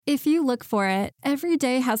If you look for it, every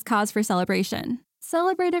day has cause for celebration.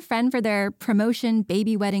 Celebrate a friend for their promotion,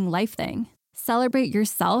 baby wedding, life thing. Celebrate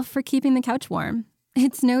yourself for keeping the couch warm.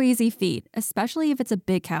 It's no easy feat, especially if it's a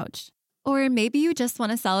big couch. Or maybe you just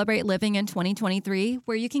want to celebrate living in 2023,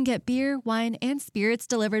 where you can get beer, wine, and spirits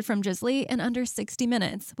delivered from Drizzly in under 60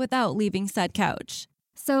 minutes without leaving said couch.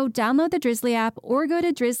 So download the Drizzly app or go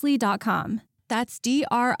to drizzly.com. That's DRIZLY.com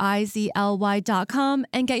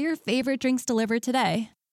and get your favorite drinks delivered today.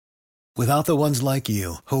 Without the ones like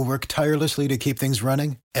you, who work tirelessly to keep things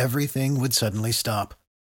running, everything would suddenly stop.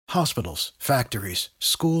 Hospitals, factories,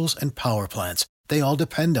 schools, and power plants, they all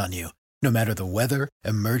depend on you. No matter the weather,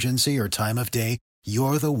 emergency, or time of day,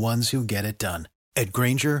 you're the ones who get it done. At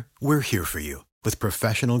Grainger, we're here for you with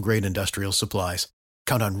professional-grade industrial supplies.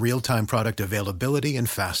 Count on real-time product availability and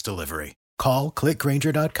fast delivery. Call, click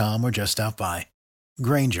Grainger.com, or just stop by.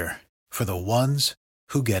 Grainger, for the ones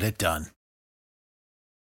who get it done.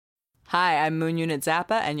 Hi, I'm Moon Unit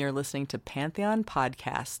Zappa, and you're listening to Pantheon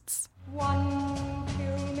Podcasts. One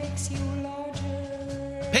pill makes you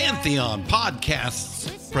larger. Pantheon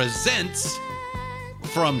Podcasts presents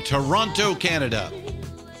from Toronto, Canada,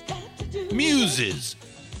 Muses,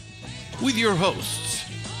 with your hosts,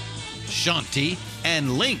 Shanti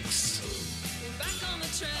and Lynx.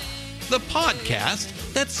 The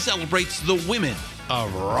podcast that celebrates the women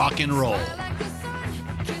of rock and roll.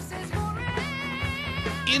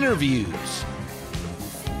 Interviews,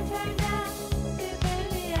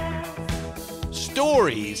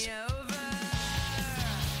 stories,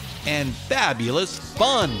 and fabulous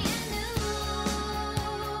fun.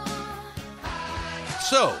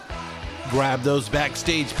 So, grab those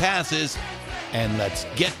backstage passes and let's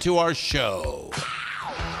get to our show.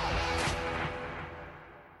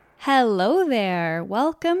 Hello there.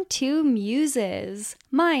 Welcome to Muses.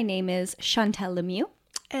 My name is Chantel Lemieux.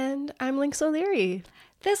 And I'm Lynx O'Leary.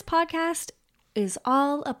 This podcast is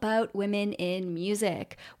all about women in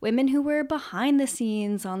music. Women who were behind the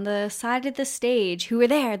scenes, on the side of the stage, who were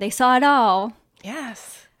there, they saw it all.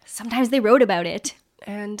 Yes. Sometimes they wrote about it.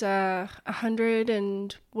 And 100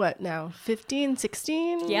 and what now? 15,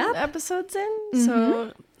 16 Yep. episodes in? Mm-hmm.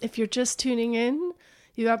 So if you're just tuning in,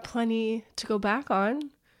 you got plenty to go back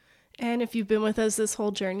on. And if you've been with us this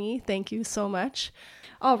whole journey, thank you so much.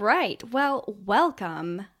 All right. Well,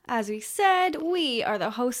 welcome. As we said, we are the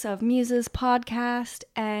hosts of Muses Podcast,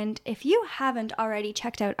 and if you haven't already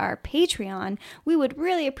checked out our Patreon, we would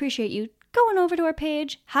really appreciate you going over to our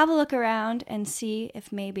page, have a look around, and see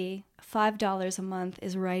if maybe $5 a month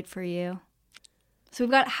is right for you. So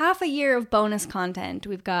we've got half a year of bonus content.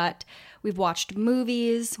 We've watched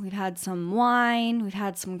movies, we've had some wine, we've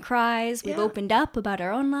had some cries, we've opened up about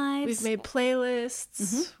our own lives. We've made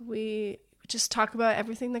playlists. We just talk about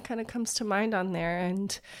everything that kind of comes to mind on there,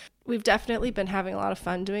 and we've definitely been having a lot of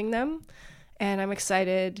fun doing them, and I'm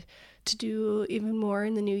excited to do even more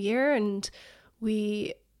in the new year. And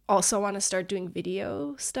we also want to start doing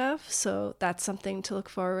video stuff, so that's something to look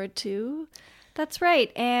forward to. That's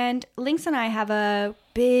right. And Lynx and I have a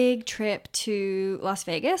big trip to Las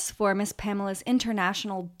Vegas for Miss Pamela's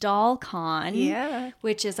International Doll Con,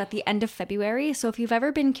 which is at the end of February. So if you've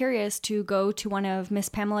ever been curious to go to one of Miss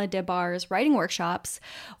Pamela DeBar's writing workshops,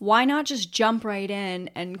 why not just jump right in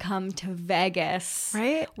and come to Vegas?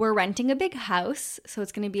 Right. We're renting a big house, so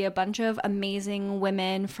it's going to be a bunch of amazing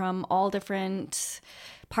women from all different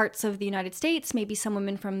parts of the United States, maybe some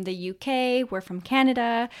women from the UK, we're from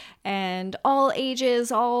Canada, and all ages,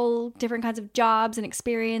 all different kinds of jobs and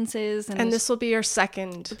experiences. And this will be your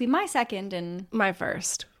second. It'll be my second and my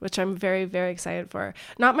first, which I'm very, very excited for.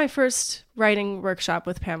 Not my first writing workshop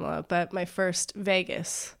with Pamela, but my first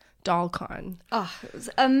Vegas DollCon. Oh, it was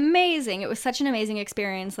amazing. It was such an amazing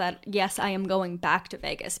experience that, yes, I am going back to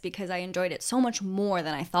Vegas because I enjoyed it so much more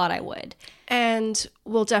than I thought I would. And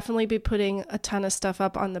we'll definitely be putting a ton of stuff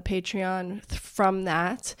up on the Patreon from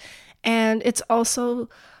that. And it's also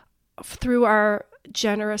through our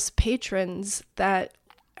generous patrons that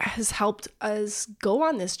has helped us go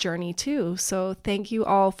on this journey too. So thank you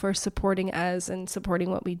all for supporting us and supporting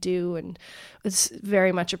what we do, and it's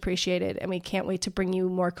very much appreciated, and we can't wait to bring you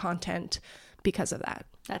more content because of that.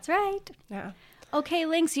 That's right. Yeah. Okay,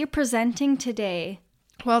 Lynx, you're presenting today.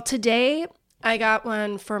 Well, today I got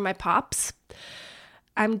one for my pops.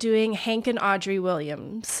 I'm doing Hank and Audrey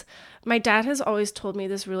Williams. My dad has always told me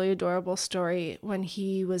this really adorable story. When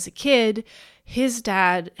he was a kid, his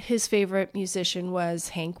dad, his favorite musician was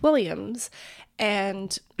Hank Williams.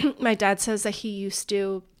 And my dad says that he used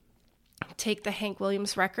to take the Hank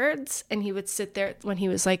Williams records and he would sit there when he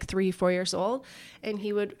was like 3-4 years old, and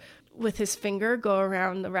he would with his finger go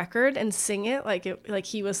around the record and sing it like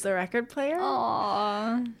he was the record player.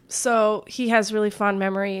 Aww. So he has really fond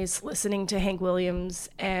memories listening to Hank Williams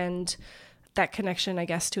and that connection, I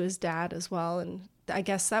guess, to his dad as well. And I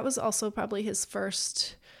guess that was also probably his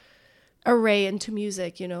first array into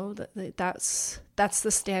music, you know. That's the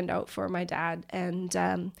standout for my dad.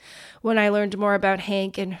 And when I learned more about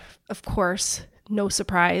Hank, and of course, no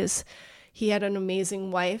surprise, he had an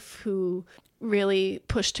amazing wife who really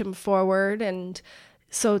pushed him forward, and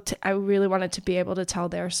so I really wanted to be able to tell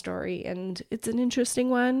their story, and it's an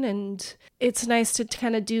interesting one, and it's nice to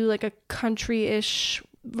kind of do like a country-ish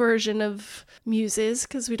version of muses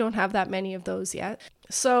because we don't have that many of those yet.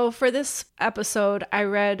 So for this episode, I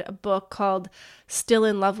read a book called Still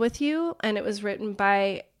in Love with You, and it was written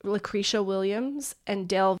by Lucretia Williams and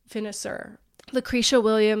Dale Finisser. Lucretia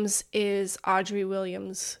Williams is Audrey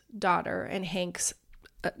Williams' daughter and Hank's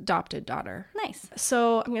adopted daughter. Nice.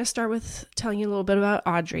 So I'm going to start with telling you a little bit about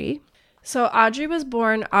Audrey. So Audrey was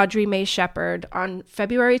born Audrey Mae Shepherd on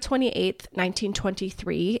February 28th,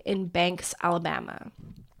 1923 in Banks, Alabama.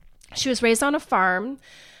 She was raised on a farm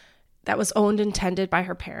that was owned and tended by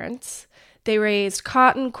her parents. They raised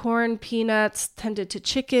cotton, corn, peanuts, tended to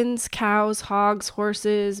chickens, cows, hogs,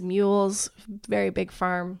 horses, mules, very big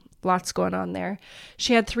farm, lots going on there.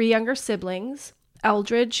 She had 3 younger siblings,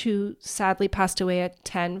 Eldridge, who sadly passed away at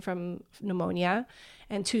 10 from pneumonia,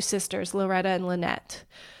 and 2 sisters, Loretta and Lynette.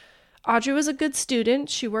 Audrey was a good student.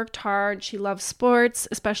 She worked hard. She loved sports,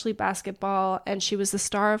 especially basketball, and she was the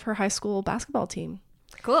star of her high school basketball team.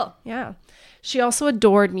 Cool. Yeah. She also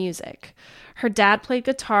adored music. Her dad played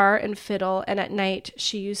guitar and fiddle, and at night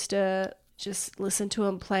she used to just listen to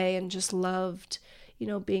him play and just loved, you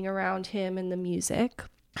know, being around him and the music.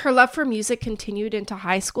 Her love for music continued into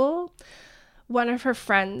high school. One of her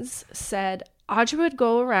friends said, Audrey would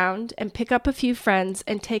go around and pick up a few friends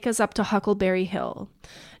and take us up to Huckleberry Hill.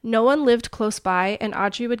 No one lived close by, and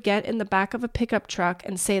Audrey would get in the back of a pickup truck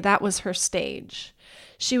and say that was her stage.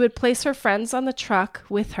 She would place her friends on the truck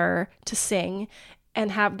with her to sing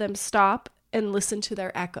and have them stop and listen to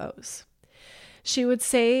their echoes. She would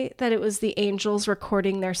say that it was the angels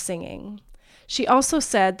recording their singing. She also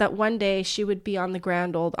said that one day she would be on the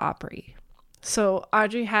Grand Ole Opry. So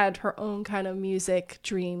Audrey had her own kind of music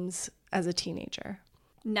dreams as a teenager.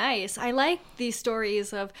 Nice. I like these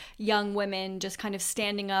stories of young women just kind of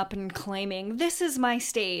standing up and claiming, this is my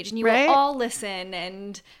stage, and you Right? will all listen,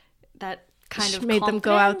 and that kind of made them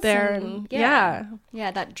go out confidence there and yeah.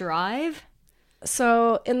 Yeah, that drive.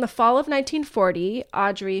 So in the fall of 1940,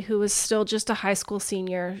 Audrey, who was still just a high school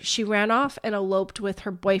senior, she ran off and eloped with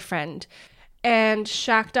her boyfriend and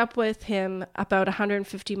shacked up with him about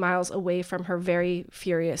 150 miles away from her very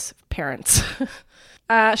furious parents.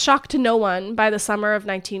 Shocked to no one, by the summer of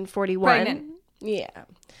 1941. Pregnant. Yeah.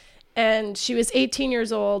 And she was 18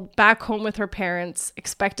 years old, back home with her parents,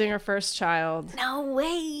 expecting her first child. No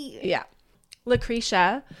way. Yeah.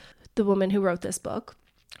 Lucretia, the woman who wrote this book,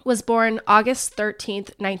 was born August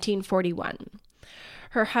 13th, 1941.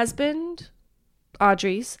 Her husband,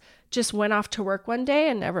 Audrey's, just went off to work one day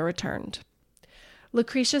and never returned.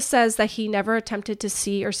 Lucretia says that he never attempted to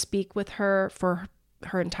see or speak with her for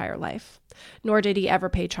her entire life, nor did he ever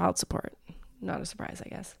pay child support. Not a surprise, I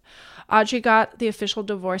guess. Audrey got the official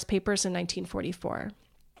divorce papers in 1944.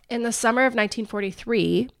 In the summer of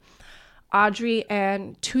 1943, Audrey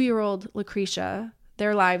and 2-year-old Lucretia,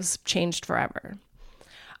 their lives changed forever.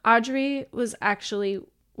 Audrey was actually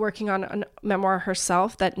working on a memoir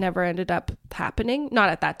herself that never ended up happening, not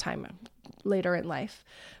at that time, later in life.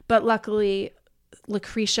 But luckily,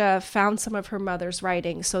 Lucretia found some of her mother's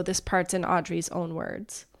writing, so this part's in Audrey's own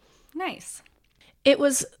words. Nice. It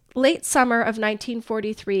was late summer of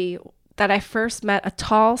 1943 that I first met a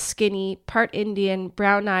tall, skinny, part Indian,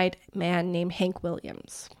 brown-eyed man named Hank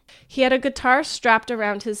Williams. He had a guitar strapped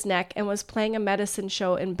around his neck and was playing a medicine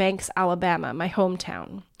show in Banks, Alabama, my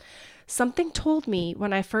hometown. Something told me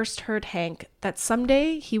when I first heard Hank that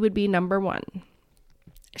someday he would be number one.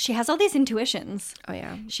 She has all these intuitions. Oh,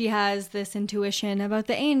 yeah. She has this intuition about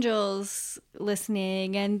the angels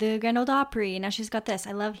listening and the Grand Ole Opry. Now she's got this.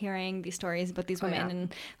 I love hearing these stories about these women in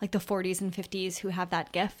like the 40s and 50s who have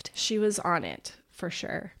that gift. She was on it, for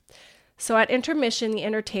sure. So at intermission, the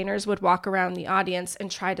entertainers would walk around the audience and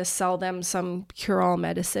try to sell them some cure-all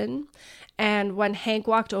medicine. And when Hank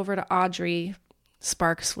walked over to Audrey,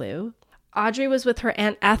 sparks flew. Audrey was with her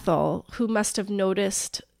Aunt Ethel, who must have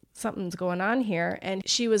noticed something's going on here, and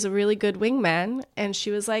she was a really good wingman, and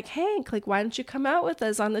she was like, Hank, like, why don't you come out with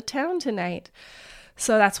us on the town tonight?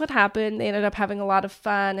 So that's what happened. They ended up having a lot of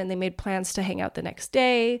fun, and they made plans to hang out the next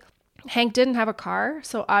day. Hank didn't have a car,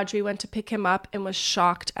 so Audrey went to pick him up and was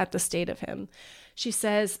shocked at the state of him. She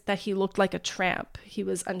says that he looked like a tramp. He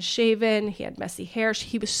was unshaven, he had messy hair,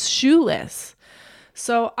 he was shoeless.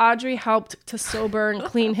 So Audrey helped to sober and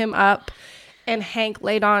clean him up, and Hank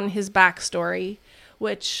laid on his backstory,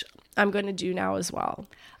 which I'm going to do now as well.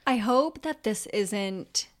 I hope that this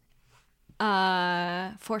isn't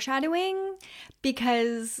foreshadowing,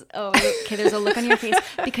 because there's a look on your face,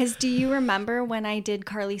 because do you remember when I did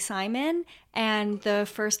Carly Simon, and the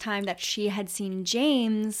first time that she had seen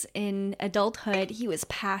James in adulthood, he was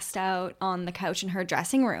passed out on the couch in her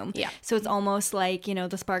dressing room. Yeah. So it's almost like,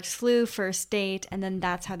 the sparks flew, first date, and then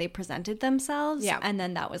that's how they presented themselves. Yeah. And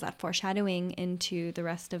then that was that foreshadowing into the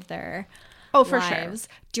rest of their For lives. sure.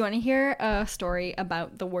 Do you want to hear a story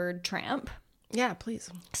about the word tramp? Yeah, please.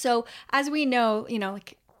 So as we know,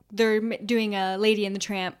 they're doing a Lady and the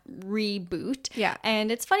Tramp reboot. Yeah. And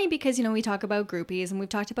it's funny because, we talk about groupies and we've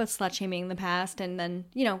talked about slut shaming in the past. And then,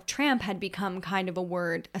 tramp had become kind of a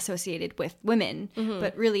word associated with women. Mm-hmm.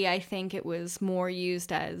 But really, I think it was more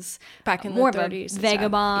used as Back in the more 30s of a and stuff.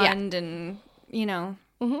 vagabond and,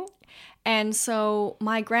 Mm-hmm. And so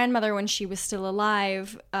my grandmother, when she was still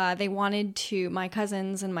alive, my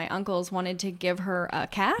cousins and my uncles wanted to give her a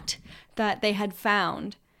cat that they had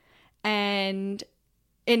found. And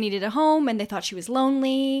it needed a home, and they thought she was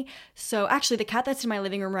lonely. So actually, the cat that's in my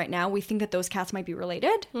living room right now, we think that those cats might be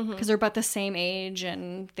related because they're about the same age,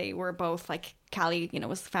 and they were both like Callie,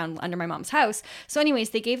 was found under my mom's house. So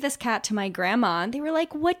anyways, they gave this cat to my grandma, and they were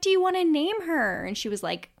like, "What do you want to name her?" And she was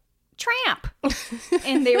like, "Tramp."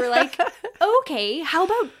 And they were like, "Okay, how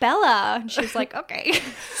about Bella?" And she was like, "Okay."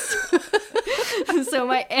 So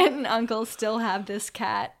my aunt and uncle still have this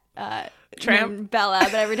cat, Tramp. named Bella,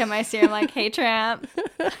 but every time I see her, I'm like, "Hey, Tramp."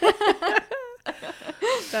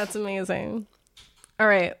 That's amazing. All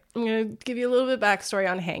right, I'm going to give you a little bit of backstory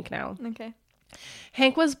on Hank now. Okay.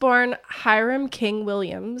 Hank was born Hiram King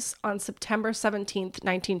Williams on September 17th,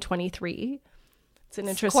 1923. It's an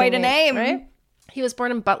interesting quite a name. right? He was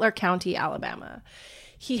born in Butler County, Alabama.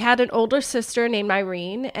 He had an older sister named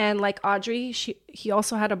Irene, and like Audrey, he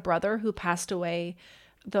also had a brother who passed away,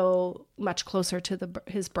 though much closer to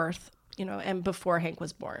his birth, and before Hank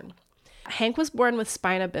was born. Hank was born with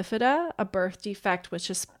spina bifida, a birth defect which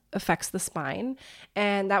just affects the spine,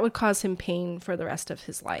 and that would cause him pain for the rest of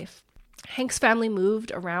his life. Hank's family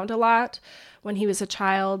moved around a lot when he was a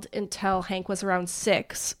child until Hank was around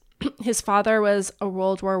 6. His father was a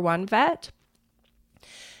World War I vet,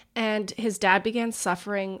 and his dad began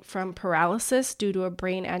suffering from paralysis due to a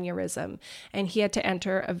brain aneurysm, and he had to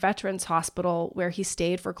enter a veterans hospital where he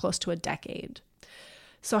stayed for close to a decade.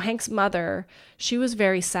 So Hank's mother, she was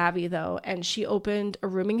very savvy though, and she opened a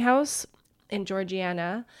rooming house in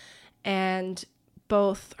Georgiana, and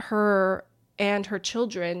both her and her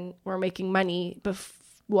children were making money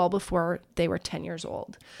well before they were 10 years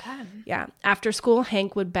old. Yeah. After school,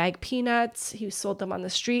 Hank would bag peanuts. He sold them on the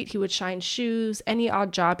street. He would shine shoes. Any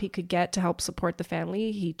odd job he could get to help support the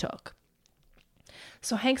family, he took.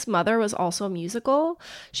 So Hank's mother was also musical.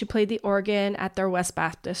 She played the organ at their West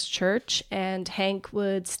Baptist church, and Hank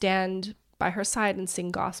would stand by her side and sing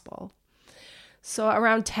gospel. So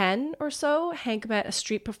around 10 or so, Hank met a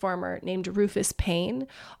street performer named Rufus Payne,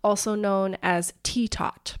 also known as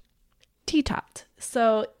T-Tot. T-Tot.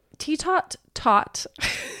 So T-Tot taught...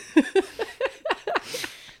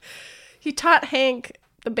 He taught Hank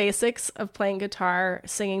the basics of playing guitar,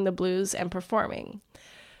 singing the blues, and performing.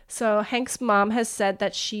 So Hank's mom has said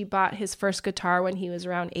that she bought his first guitar when he was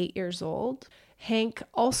around 8 years old. Hank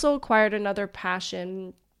also acquired another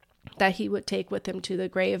passion that he would take with him to the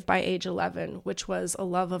grave by age 11, which was a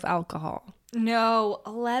love of alcohol. No,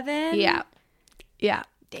 11? Yeah. Yeah.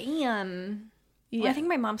 Damn. Yeah. Well, I think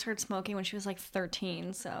my mom started smoking when she was like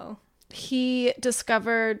 13, so He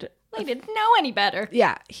discovered... I didn't know any better.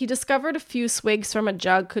 Yeah, he discovered a few swigs from a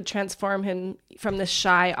jug could transform him from this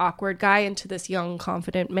shy, awkward guy into this young,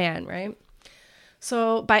 confident man, right?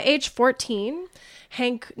 So by age 14,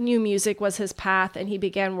 Hank knew music was his path, and he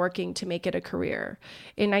began working to make it a career.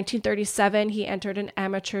 In 1937, he entered an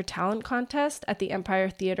amateur talent contest at the Empire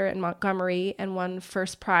Theater in Montgomery and won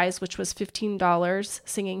first prize, which was $15,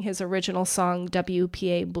 singing his original song,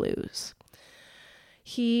 WPA Blues.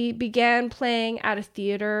 He began playing at a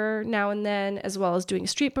theater now and then, as well as doing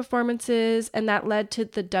street performances, and that led to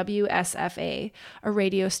the WSFA, a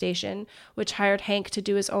radio station, which hired Hank to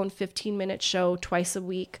do his own 15-minute show twice a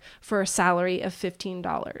week for a salary of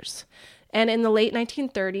 $15. And in the late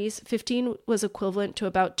 1930s, 15 was equivalent to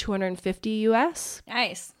about $250 US.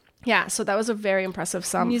 Nice. Yeah, so that was a very impressive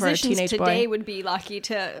sum Musicians for a teenage today boy. would be lucky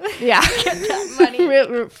to Yeah, get that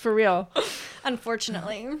money. For real.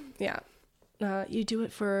 Unfortunately. Yeah. You do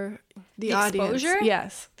it for the exposure? audience.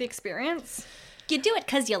 Yes. The experience? You do it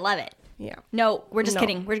because you love it. Yeah. No, we're just No.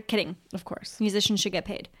 kidding. We're kidding. Of course. Musicians should get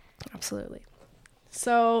paid. Absolutely.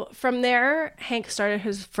 So from there, Hank started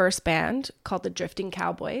his first band called the Drifting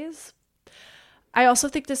Cowboys. I also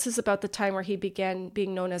think this is about the time where he began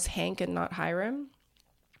being known as Hank and not Hiram.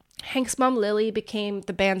 Hank's mom, Lily, became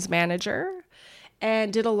the band's manager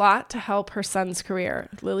and did a lot to help her son's career.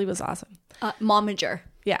 Lily was awesome. Momager.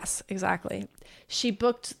 Yes, exactly. She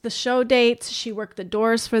booked the show dates. She worked the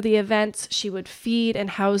doors for the events. She would feed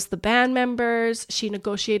and house the band members. She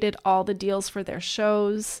negotiated all the deals for their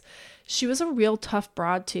shows. She was a real tough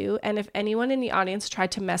broad too, and if anyone in the audience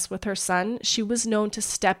tried to mess with her son, she was known to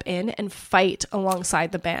step in and fight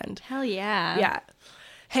alongside the band. Hell yeah. Yeah.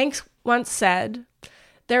 Hank once said,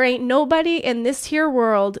 "There ain't nobody in this here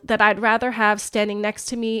world that I'd rather have standing next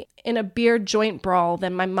to me in a beer joint brawl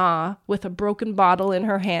than my ma with a broken bottle in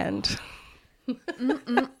her hand."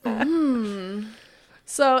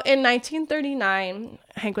 So in 1939,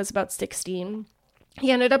 Hank was about 16. He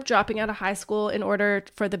ended up dropping out of high school in order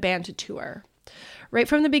for the band to tour. Right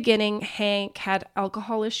from the beginning, Hank had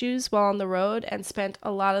alcohol issues while on the road and spent a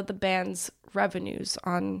lot of the band's revenues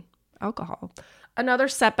on alcohol. Another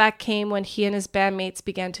setback came when he and his bandmates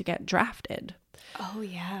began to get drafted. Oh,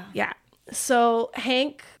 yeah. Yeah. So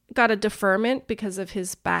Hank got a deferment because of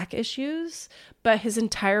his back issues, but his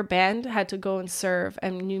entire band had to go and serve,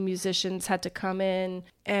 and new musicians had to come in,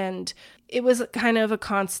 and it was kind of a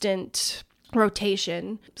constant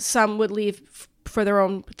rotation. Some would leave for their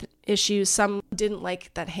own issues. Some didn't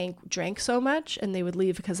like that Hank drank so much, and they would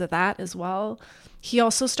leave because of that as well. He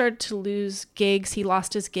also started to lose gigs. He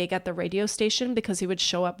lost his gig at the radio station because he would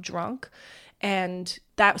show up drunk. And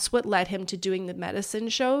that's what led him to doing the medicine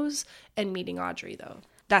shows and meeting Audrey, though.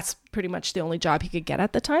 That's pretty much the only job he could get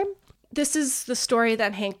at the time. This is the story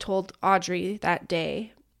that Hank told Audrey that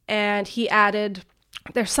day. And he added,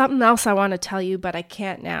 "There's something else I want to tell you, but I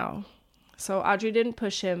can't now." So Audrey didn't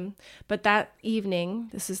push him. But that evening,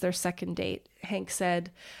 this is their second date, Hank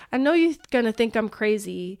said, "I know you're going to think I'm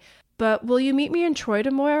crazy, but will you meet me in Troy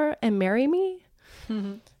tomorrow and marry me?"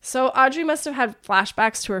 So Audrey must have had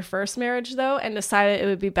flashbacks to her first marriage, though, and decided it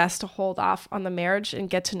would be best to hold off on the marriage and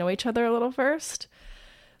get to know each other a little first.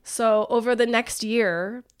 So over the next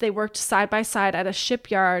year, they worked side by side at a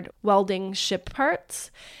shipyard welding ship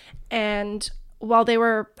parts. And while they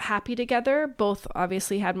were happy together, both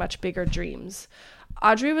obviously had much bigger dreams.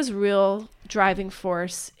 Audrey was a real driving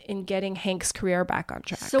force in getting Hank's career back on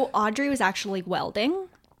track. So Audrey was actually welding?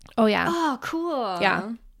 Oh, yeah. Oh, cool.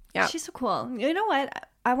 Yeah. Yeah. She's so cool. You know what?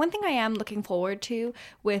 One thing I am looking forward to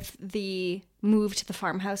with the move to the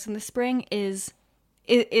farmhouse in the spring is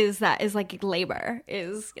like labor,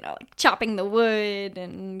 is, you know, like chopping the wood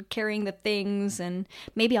and carrying the things, and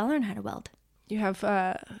maybe I'll learn how to weld. You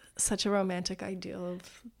have such a romantic ideal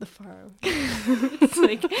of the farm. It's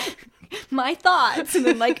like my thoughts and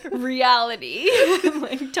then like reality.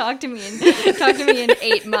 Like talk to me in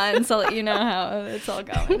 8 months. I'll let you know how it's all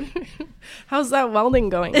going. How's that welding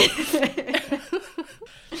going?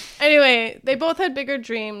 Anyway, they both had bigger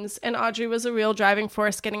dreams, and Audrey was a real driving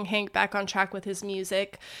force getting Hank back on track with his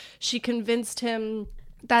music. She convinced him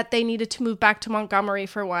that they needed to move back to Montgomery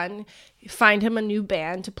for one, find him a new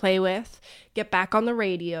band to play with, get back on the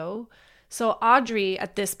radio. So Audrey,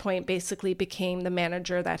 at this point, basically became the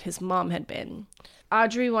manager that his mom had been.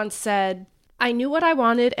 Audrey once said, "I knew what I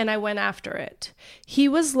wanted and I went after it. He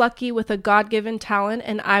was lucky with a God-given talent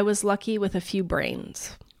and I was lucky with a few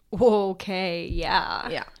brains." Okay, yeah.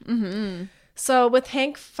 Yeah. Mm-hmm. So with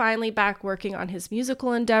Hank finally back working on his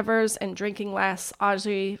musical endeavors and drinking less,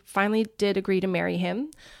 Audrey finally did agree to marry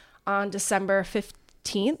him on December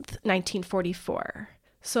 15th, 1944.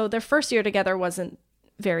 So their first year together wasn't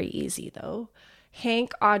very easy, though.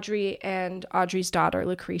 Hank, Audrey, and Audrey's daughter,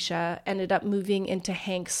 Lucretia, ended up moving into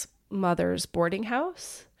Hank's mother's boarding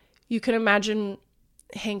house. You can imagine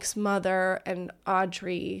Hank's mother and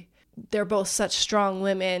Audrey, they're both such strong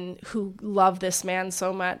women who love this man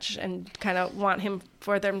so much and kind of want him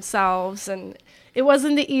for themselves. And it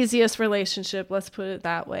wasn't the easiest relationship, let's put it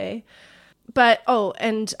that way. But,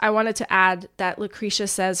 and I wanted to add that Lucretia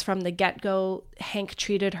says from the get-go, Hank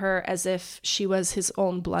treated her as if she was his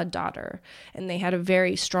own blood daughter. And they had a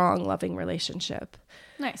very strong, loving relationship.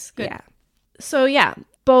 Nice. Good. Yeah. So, yeah,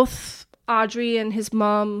 both Audrey and his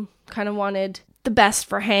mom kind of wanted the best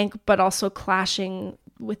for Hank, but also clashing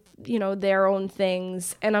with, you know, their own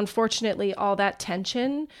things. And unfortunately, all that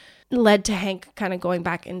tension led to Hank kind of going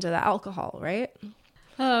back into the alcohol, right?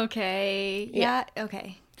 Okay. Yeah.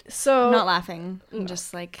 Okay. So I'm not laughing. I'm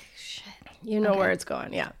just like, shit. You know where it's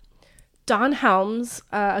going, yeah. Don Helms,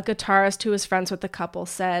 a guitarist who was friends with the couple,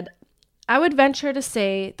 said, "I would venture to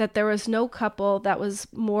say that there was no couple that was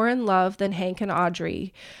more in love than Hank and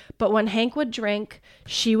Audrey. But when Hank would drink,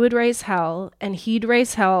 she would raise hell, and he'd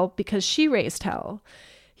raise hell because she raised hell.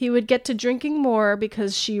 He would get to drinking more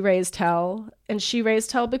because she raised hell, and she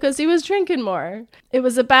raised hell because he was drinking more. It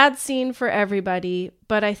was a bad scene for everybody,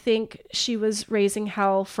 but I think she was raising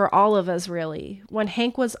hell for all of us, really. When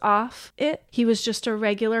Hank was off it, he was just a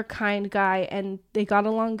regular, kind guy, and they got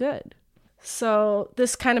along good." So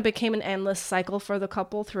this kind of became an endless cycle for the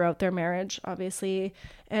couple throughout their marriage, obviously.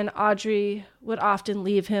 And Audrey would often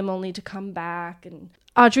leave him only to come back. And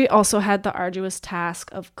Audrey also had the arduous task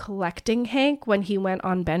of collecting Hank when he went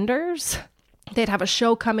on benders. They'd have a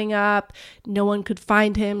show coming up. No one could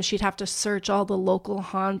find him. She'd have to search all the local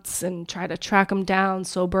haunts and try to track him down,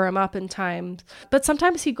 sober him up in time. But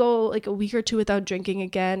sometimes he'd go like a week or two without drinking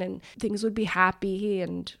again, and things would be happy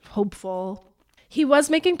and hopeful. He was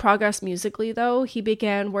making progress musically, though. He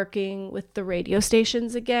began working with the radio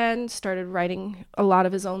stations again, started writing a lot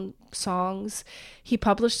of his own songs. He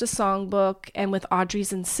published a songbook, and with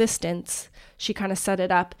Audrey's insistence, she kind of set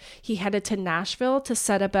it up. He headed to Nashville to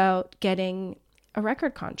set about getting a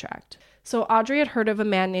record contract. So Audrey had heard of a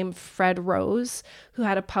man named Fred Rose, who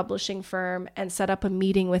had a publishing firm, and set up a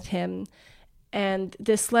meeting with him. And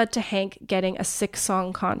this led to Hank getting a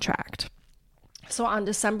 6-song contract. So on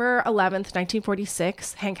December 11th,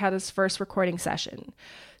 1946, Hank had his first recording session.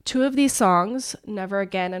 2 of these songs, Never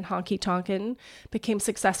Again and Honky Tonkin', became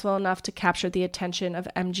successful enough to capture the attention of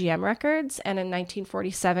MGM Records, and in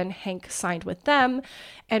 1947, Hank signed with them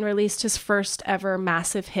and released his first ever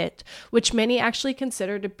massive hit, which many actually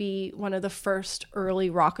consider to be one of the first early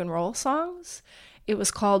rock and roll songs. It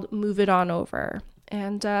was called Move It On Over,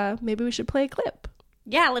 and maybe we should play a clip.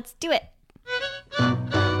 Yeah, let's do it.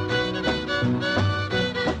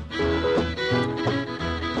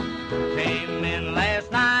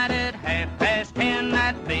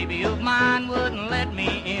 Baby of mine wouldn't let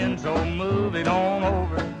me in, so move it on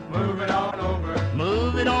over. Move it on over.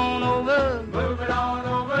 Move it on over. Move it on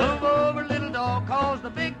over. Move over, little dog, 'cause the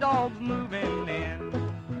big dog's moving in.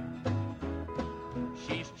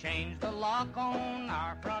 She's changed the lock on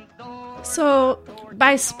our front door. So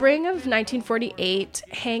by spring of 1948,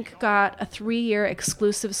 Hank got a 3-year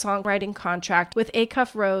exclusive songwriting contract with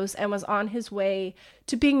Acuff Rose and was on his way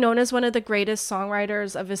to being known as one of the greatest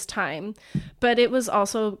songwriters of his time. But it was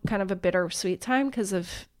also kind of a bittersweet time because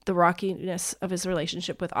of the rockiness of his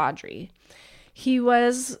relationship with Audrey. He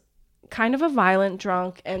was kind of a violent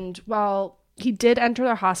drunk, and while he did enter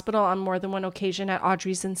the hospital on more than one occasion at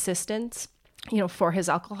Audrey's insistence, for his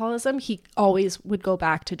alcoholism, he always would go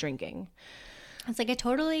back to drinking. It's like I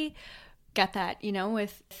totally get that,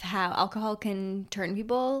 with how alcohol can turn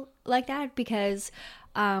people like that, because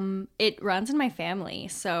it runs in my family.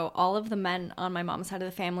 So all of the men on my mom's side of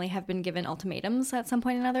the family have been given ultimatums at some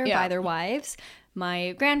point or another by their wives.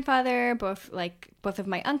 My grandfather, both of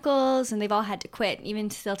my uncles, and they've all had to quit. Even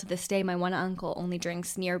still to this day, my one uncle only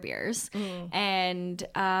drinks near beers. And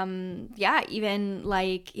even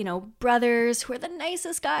brothers who are the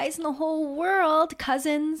nicest guys in the whole world,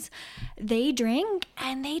 cousins, they drink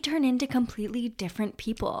and they turn into completely different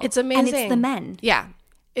people. It's amazing. And it's the men. Yeah.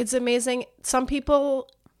 It's amazing. Some people,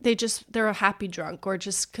 they're a happy drunk or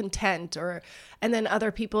just content, and then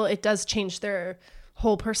other people, it does change their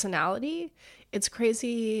whole personality. It's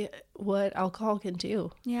crazy what alcohol can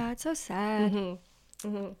do. Yeah, it's so sad. Mm-hmm.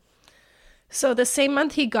 Mm-hmm. So the same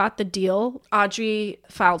month he got the deal, Audrey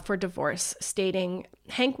filed for divorce, stating,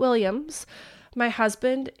 "Hank Williams, my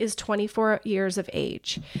husband, is 24 years of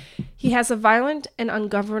age. He has a violent and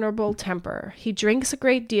ungovernable temper. He drinks a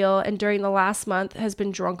great deal, and during the last month has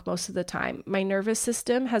been drunk most of the time. My nervous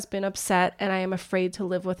system has been upset, and I am afraid to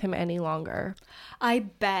live with him any longer." I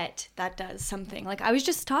bet that does something. Like, I was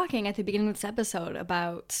just talking at the beginning of this episode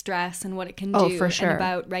about stress and what it can do. Oh, for sure. And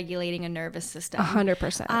about regulating a nervous system.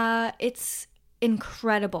 100%. It's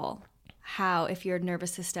incredible how, if your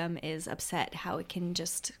nervous system is upset, how it can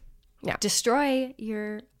just destroy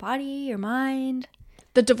your body, your mind.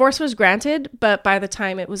 The divorce was granted, but by the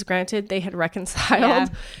time it was granted, they had reconciled. Yeah.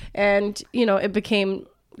 And, it became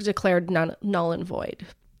declared null and void.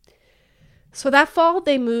 So that fall,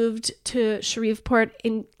 they moved to Shreveport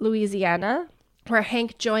in Louisiana, where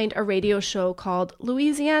Hank joined a radio show called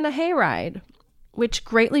Louisiana Hayride, which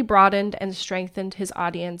greatly broadened and strengthened his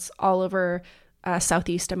audience all over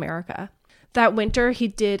Southeast America. That winter, he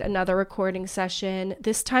did another recording session,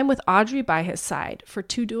 this time with Audrey by his side, for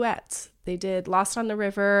 2 duets. They did Lost on the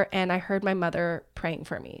River and I Heard My Mother Praying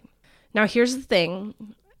for Me. Now, here's the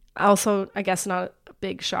thing. Also, I guess not a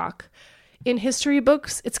big shock. In history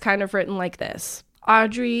books, it's kind of written like this.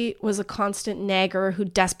 Audrey was a constant nagger who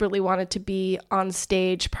desperately wanted to be on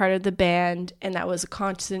stage, part of the band, and that was a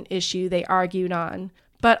constant issue they argued on.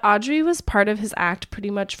 But Audrey was part of his act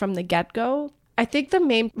pretty much from the get-go. I think the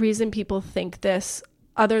main reason people think this,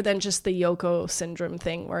 other than just the Yoko syndrome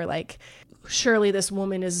thing, where like, surely this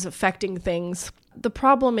woman is affecting things. The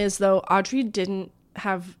problem is, though, Audrey didn't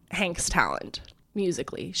have Hank's talent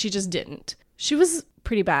musically. She just didn't. She was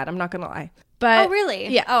pretty bad, I'm not gonna lie. But, oh, really?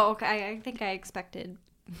 Yeah. Oh, okay. I think I expected.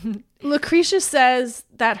 Lucretia says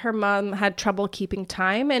that her mom had trouble keeping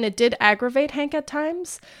time, and it did aggravate Hank at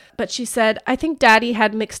times. But she said, I think Daddy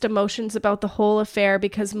had mixed emotions about the whole affair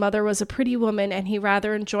because Mother was a pretty woman and he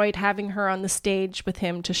rather enjoyed having her on the stage with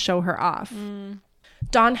him to show her off.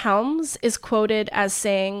 Don Helms is quoted as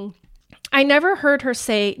saying, I never heard her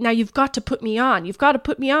say, now you've got to put me on. You've got to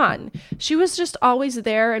put me on. She was just always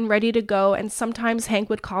there and ready to go, and sometimes Hank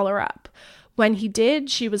would call her up. When he did,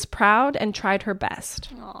 she was proud and tried her best.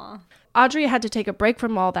 Aw. Audrey had to take a break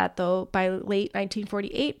from all that, though, by late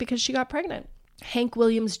 1948 because she got pregnant. Hank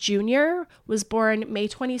Williams Jr. was born May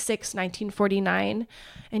 26, 1949,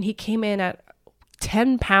 and he came in at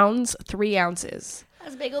 10 pounds, 3 ounces.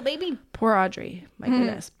 That's a big old baby. Poor Audrey. My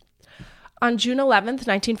goodness. On June 11th,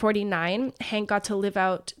 1949, Hank got to live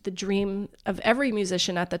out the dream of every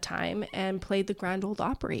musician at the time and played the Grand Ole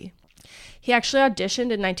Opry. He actually auditioned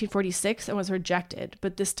in 1946 and was rejected,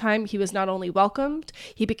 but this time he was not only welcomed,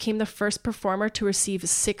 he became the first performer to receive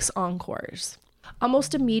 6 encores.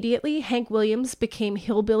 Almost immediately, Hank Williams became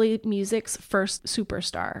hillbilly music's first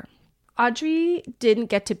superstar. Audrey didn't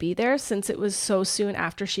get to be there since it was so soon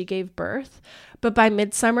after she gave birth, but by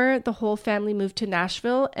midsummer, the whole family moved to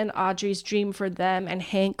Nashville, and Audrey's dream for them and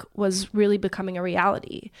Hank was really becoming a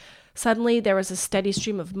reality. Suddenly, there was a steady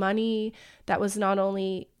stream of money that was not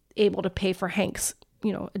only able to pay for Hank's,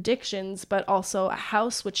 addictions, but also a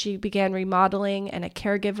house which she began remodeling and a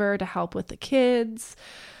caregiver to help with the kids.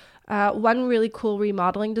 One really cool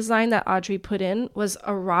remodeling design that Audrey put in was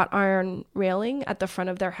a wrought iron railing at the front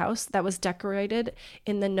of their house that was decorated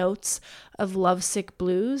in the notes of Lovesick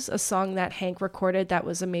Blues, a song that Hank recorded that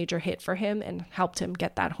was a major hit for him and helped him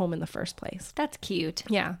get that home in the first place. That's cute.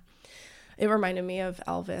 Yeah. It reminded me of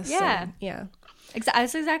Elvis. Yeah. Yeah.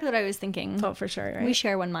 That's exactly what I was thinking. Oh, for sure, right? We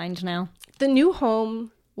share one mind now. The new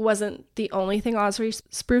home wasn't the only thing Audrey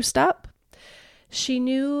spruced up. She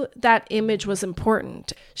knew that image was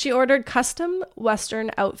important. She ordered custom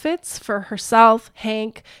Western outfits for herself,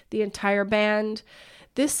 Hank, the entire band.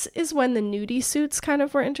 This is when the nudie suits kind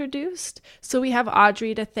of were introduced. So we have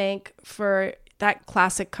Audrey to thank for that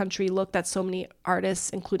classic country look that so many artists,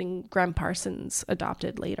 including Graham Parsons,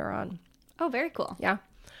 adopted later on. Oh, very cool. Yeah.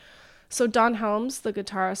 So Don Helms, the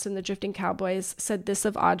guitarist in the Drifting Cowboys, said this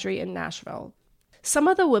of Audrey in Nashville. Some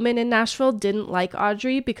of the women in Nashville didn't like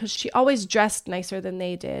Audrey because she always dressed nicer than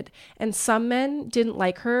they did. And some men didn't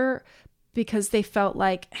like her because they felt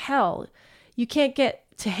like, hell, you can't get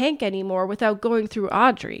to Hank anymore without going through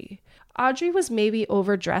Audrey. Audrey was maybe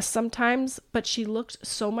overdressed sometimes, but she looked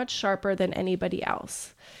so much sharper than anybody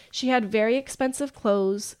else. She had very expensive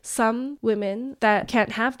clothes. Some women that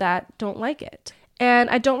can't have that don't like it.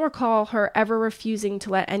 And I don't recall her ever refusing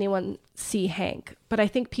to let anyone see Hank, but I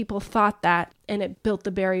think people thought that, and it built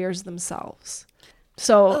the barriers themselves.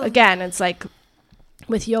 So again, it's like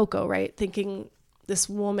with Yoko, right? Thinking this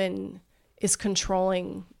woman is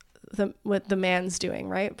controlling what the man's doing,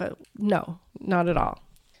 right? But no, not at all.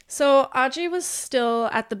 So Audrey was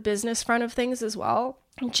still at the business front of things as well.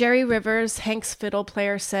 Jerry Rivers, Hank's fiddle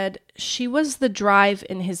player, said she was the drive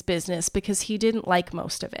in his business because he didn't like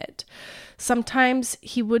most of it. Sometimes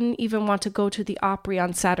he wouldn't even want to go to the Opry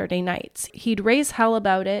on Saturday nights. He'd raise hell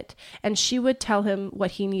about it, and she would tell him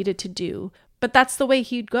what he needed to do. But that's the way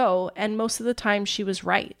he'd go, and most of the time she was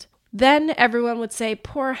right. Then everyone would say,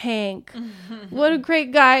 poor Hank, what a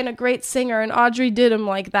great guy and a great singer, and Audrey did him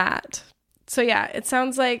like that. So yeah, it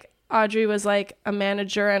sounds like Audrey was like a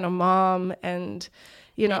manager and a mom and,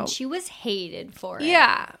 And she was hated for it.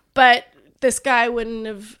 Yeah, but this guy wouldn't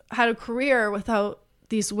have had a career without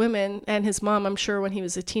these women and his mom, I'm sure, when he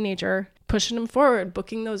was a teenager, pushing him forward,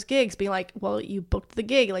 booking those gigs, being like, well, you booked the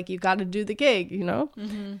gig, like you got to do the gig,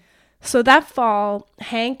 Mm-hmm. So that fall,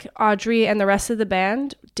 Hank, Audrey, and the rest of the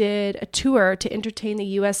band did a tour to entertain the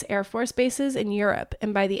U.S. Air Force bases in Europe.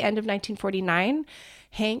 And by the end of 1949,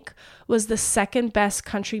 Hank was the second best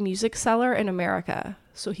country music seller in America.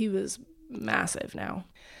 So he was massive now.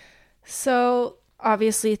 So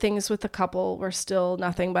obviously things with the couple were still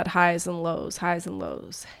nothing but highs and lows, highs and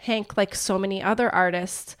lows. Hank, like so many other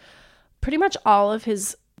artists, pretty much all of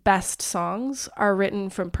his best songs are written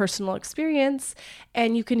from personal experience,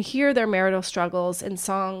 and you can hear their marital struggles in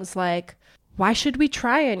songs like Why Should We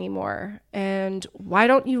Try Anymore? And Why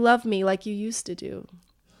Don't You Love Me Like You Used to Do?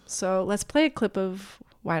 So let's play a clip of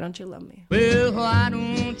Why Don't You Love Me? Well, why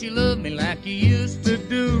don't you love me like you used to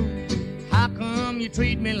do? How come you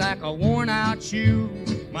treat me like a worn-out shoe?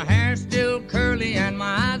 My hair's still curly and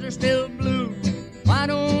my eyes are still blue. Why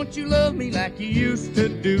don't you love me like you used to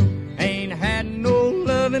do? Ain't had no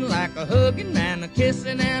loving like a hugging and a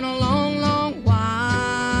kissing in a long, long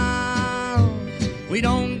while. We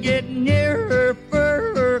don't get nearer,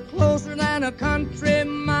 further, closer than a country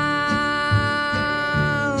mile.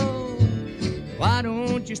 Why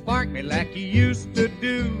don't you spark me like you used to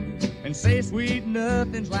do? And say sweet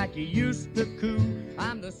nothings like you used to coo.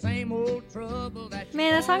 I'm the same old trouble that you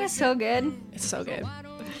Man, that song is so good. It's so good.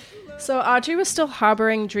 So Audrey was still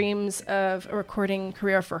harboring dreams of a recording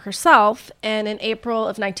career for herself, and in April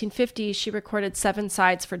of 1950, she recorded 7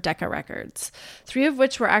 sides for Decca Records, 3 of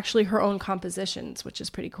which were actually her own compositions, which is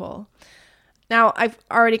pretty cool. Now, I've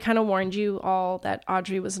already kind of warned you all that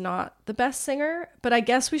Audrey was not the best singer, but I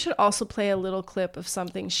guess we should also play a little clip of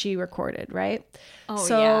something she recorded, right? Oh,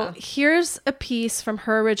 so yeah. Here's a piece from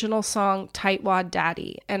her original song, Tightwad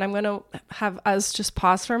Daddy. And I'm going to have us just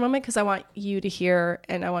pause for a moment because I want you to hear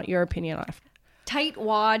and I want your opinion on it.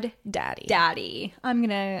 Tightwad Daddy. Daddy. I'm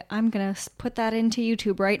gonna put that into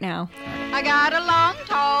YouTube right now. I got a long,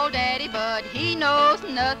 tall daddy, but he knows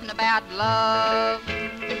nothing about love.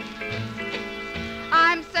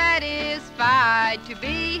 I'm satisfied to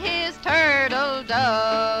be his turtle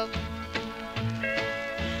dove.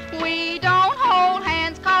 We don't hold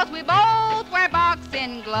hands 'cause we both wear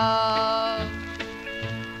boxing gloves.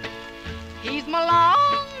 He's my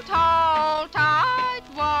long, tall,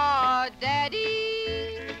 tight-wad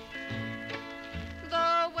daddy.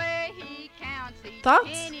 The way he counts each Thoughts?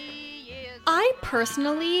 penny is... I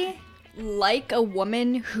personally like a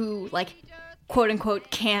woman who, like, quote unquote,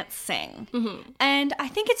 can't sing. And I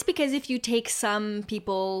think it's because if you take some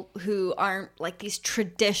people who aren't like these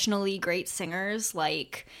traditionally great singers,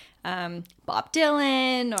 like Bob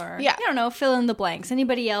Dylan or, I don't know, fill in the blanks,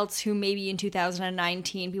 anybody else who maybe in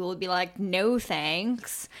 2019 people would be like, no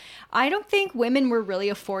thanks. I don't think women were really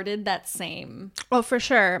afforded that same Oh, for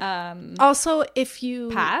sure. Also, if you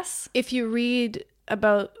pass. If you read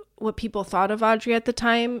about what people thought of Audrey at the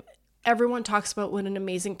time, everyone talks about what an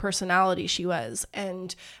amazing personality she was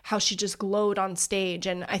and how she just glowed on stage.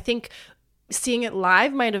 And I think seeing it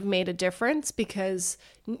live might have made a difference because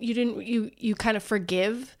you kind of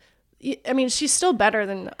forgive. I mean, she's still better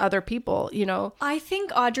than other people, you know? I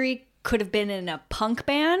think Audrey could have been in a punk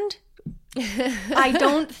band. I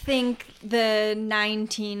don't think the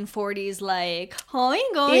 1940s like like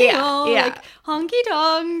honky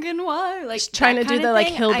tonk and what like trying to do the like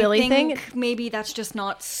hillbilly thing. Maybe that's just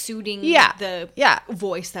not suiting the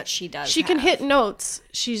voice that she does. She can hit notes.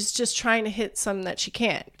 She's just trying to hit some that she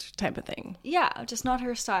can't, type of thing. Yeah, just not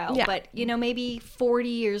her style. Yeah. But you know, maybe 40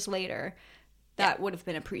 years later, that would have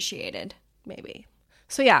been appreciated. Maybe.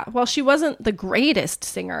 So yeah, while she wasn't the greatest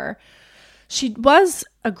singer, she was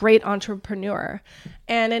a great entrepreneur.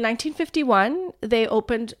 And in 1951, they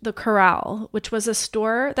opened the Corral, which was a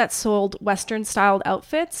store that sold Western-styled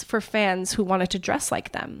outfits for fans who wanted to dress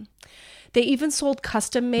like them. They even sold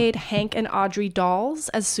custom-made Hank and Audrey dolls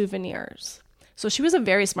as souvenirs. So she was a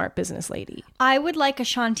very smart business lady. I would like a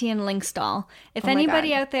Shanti and Lynx doll. If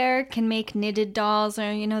anybody out there can make knitted dolls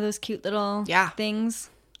or, you know, those cute little things.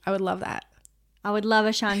 I would love that. I would love a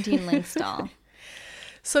Shanti and Lynx doll.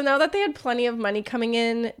 So now that they had plenty of money coming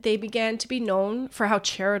in, they began to be known for how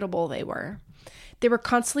charitable they were. They were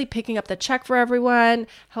constantly picking up the check for everyone,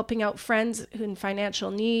 helping out friends in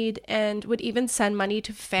financial need, and would even send money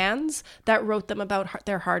to fans that wrote them about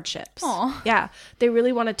their hardships. Aww. Yeah, they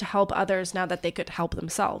really wanted to help others now that they could help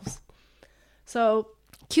themselves. So,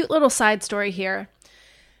 cute little side story here.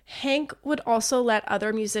 Hank would also let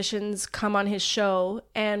other musicians come on his show,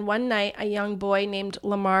 and one night a young boy named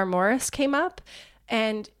Lamar Morris came up,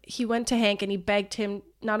 and he went to Hank and he begged him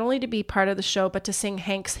not only to be part of the show, but to sing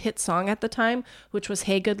Hank's hit song at the time, which was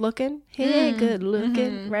Hey Good Lookin'. Hey Good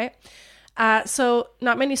Lookin', right? So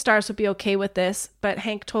not many stars would be okay with this, but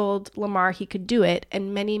Hank told Lamar he could do it.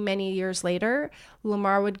 And many, many years later,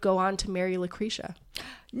 Lamar would go on to marry Lucretia.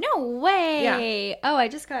 No way. Yeah. Oh, I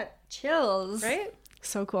just got chills. Right?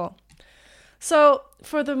 So cool. So,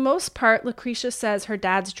 for the most part, Lucretia says her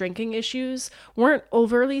dad's drinking issues weren't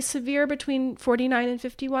overly severe between 49 and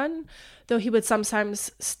 51, though he would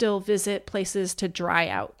sometimes still visit places to dry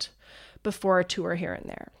out before a tour here and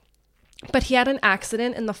there. But he had an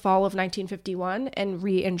accident in the fall of 1951 and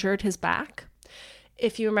re-injured his back.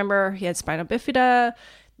 if you remember, he had spina bifida.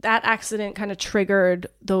 That accident kind of triggered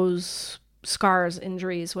those scars,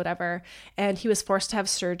 injuries, whatever. And he was forced to have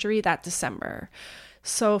surgery that December.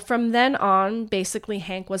 So from then on, basically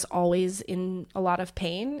Hank was always in a lot of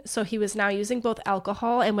pain. So he was now using both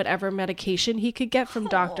alcohol and whatever medication he could get from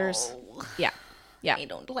doctors. Yeah. I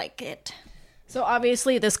don't like it. So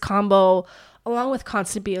obviously this combo, along with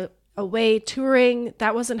constantly away touring,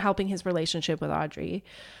 that wasn't helping his relationship with Audrey.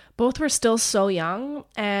 Both were still so young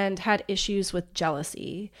and had issues with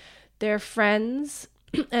jealousy. Their friends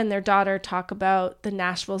and their daughter talk about the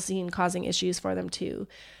Nashville scene causing issues for them too.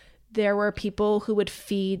 There were people who would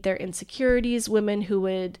feed their insecurities, women who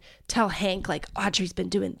would tell Hank, like, Audrey's been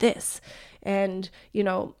doing this. And, you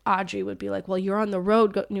know, Audrey would be like, well, you're on the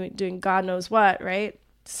road doing God knows what, right?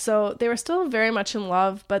 So they were still very much in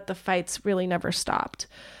love, but the fights really never stopped.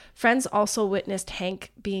 Friends also witnessed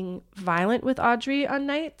Hank being violent with Audrey on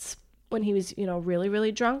nights when he was, you know, really,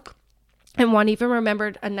 really drunk. And one even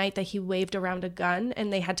remembered a night that he waved around a gun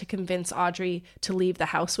and they had to convince Audrey to leave the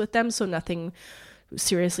house with them so nothing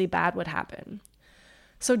seriously bad would happen.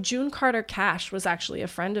 So June Carter Cash was actually a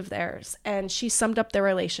friend of theirs, and she summed up their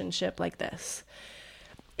relationship like this.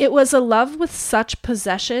 It was a love with such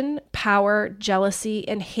possession, power, jealousy,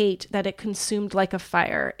 and hate that it consumed like a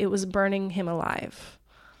fire. It was burning him alive.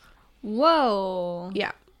 Whoa.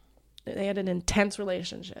 Yeah. They had an intense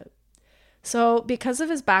relationship. So because of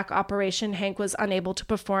his back operation, Hank was unable to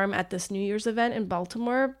perform at this New Year's event in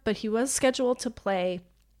Baltimore, but he was scheduled to play.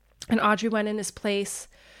 And Audrey went in his place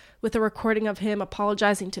with a recording of him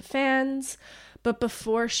apologizing to fans. But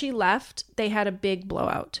before she left, they had a big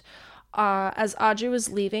blowout. As Audrey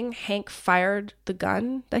was leaving, Hank fired the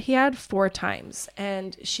gun that he had 4 times.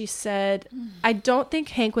 And she said, I don't think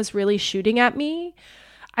Hank was really shooting at me.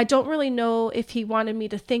 I don't really know if he wanted me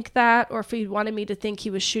to think that or if he wanted me to think he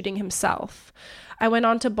was shooting himself. I went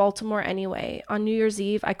on to Baltimore anyway. On New Year's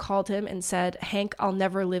Eve, I called him and said, Hank, I'll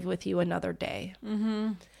never live with you another day.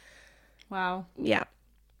 Mm-hmm. Wow. Yeah.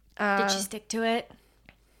 Did she stick to it?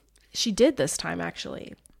 She did this time,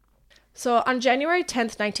 actually. So on January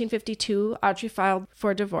 10th, 1952, Audrey filed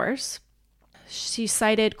for divorce. She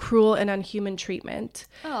cited cruel and unhuman treatment.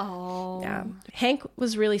 Oh. Yeah. Hank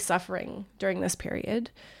was really suffering during this period.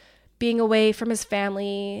 Being away from his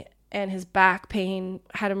family and his back pain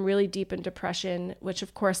had him really deep in depression, which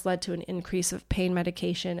of course led to an increase of pain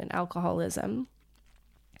medication and alcoholism.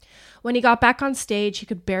 When he got back on stage, he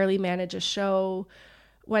could barely manage a show.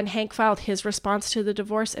 When Hank filed his response to the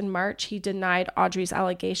divorce in March, he denied Audrey's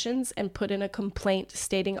allegations and put in a complaint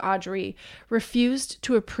stating Audrey refused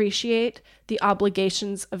to appreciate the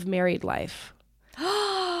obligations of married life.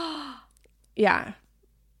 Yeah.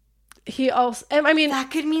 He also, I mean, that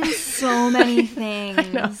could mean so many things. I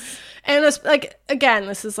know. And it's like, again,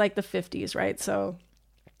 this is like the 50s, right? So,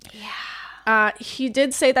 yeah. He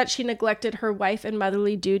did say that she neglected her wife and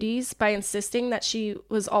motherly duties by insisting that she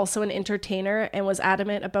was also an entertainer and was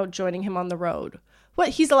adamant about joining him on the road. What?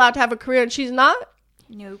 He's allowed to have a career and she's not?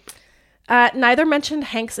 Nope. Neither mentioned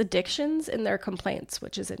Hank's addictions in their complaints,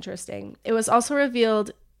 which is interesting. It was also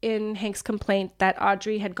revealed in Hank's complaint that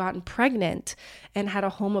Audrey had gotten pregnant and had a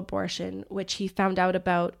home abortion, which he found out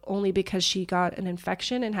about only because she got an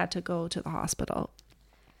infection and had to go to the hospital.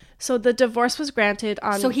 So the divorce was granted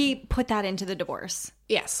on... So he put that into the divorce?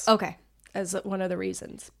 Yes. Okay. As one of the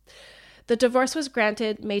reasons. The divorce was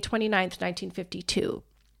granted May 29th, 1952.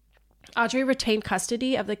 Audrey retained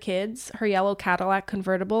custody of the kids, her yellow Cadillac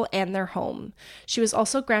convertible, and their home. She was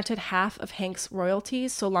also granted half of Hank's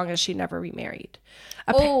royalties so long as she never remarried.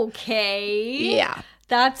 Okay. Yeah.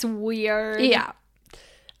 That's weird. Yeah.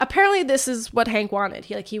 Apparently this is what Hank wanted.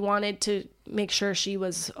 He wanted to make sure she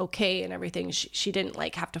was okay and everything. She didn't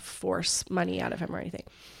like have to force money out of him or anything.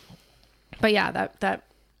 But yeah, that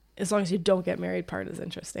as long as you don't get married part is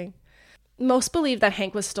interesting. Most believe that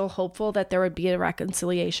Hank was still hopeful that there would be a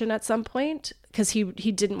reconciliation at some point because he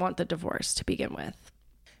didn't want the divorce to begin with.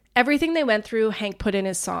 Everything they went through, Hank put in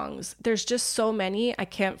his songs. There's just so many, I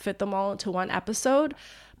can't fit them all into one episode,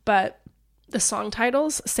 but the song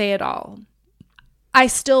titles say it all. I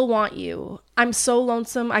still want you. I'm so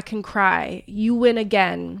lonesome I can cry. You win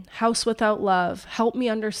again. House without love. Help me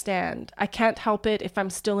understand. I can't help it if I'm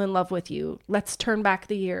still in love with you. Let's turn back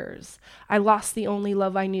the years. I lost the only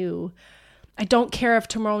love I knew. I don't care if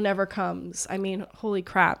tomorrow never comes. I mean, holy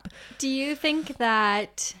crap. Do you think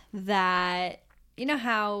that you know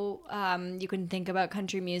how you can think about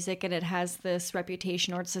country music and it has this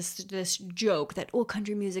reputation, or it's this joke that, oh,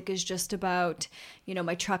 country music is just about, you know,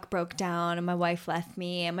 my truck broke down and my wife left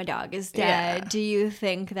me and my dog is dead. Yeah. Do you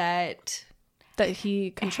think that that he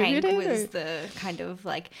contributed? Hank was the kind of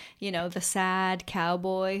like, you know, the sad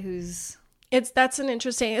cowboy who's... That's an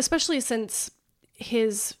interesting, especially since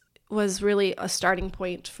his was really a starting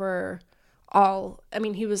point for all, I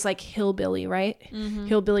mean, he was like hillbilly, right? Mm-hmm.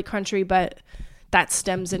 Hillbilly country, but that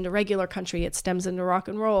stems into regular country. It stems into rock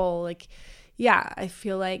and roll. Like, yeah, I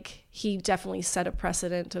feel like he definitely set a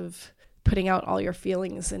precedent of putting out all your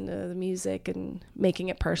feelings into the music and making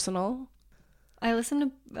it personal. I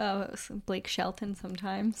listen to Blake Shelton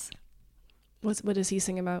sometimes. What does he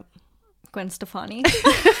sing about? Gwen Stefani.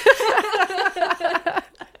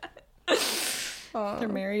 They're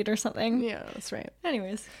married or something. Yeah, that's right.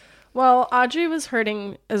 Anyways. Well, Audrey was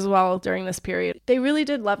hurting as well during this period. They really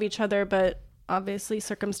did love each other, but obviously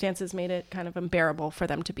circumstances made it kind of unbearable for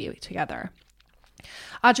them to be together.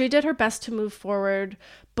 Audrey did her best to move forward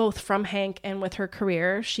both from Hank and with her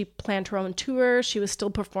career. She planned her own tour. She was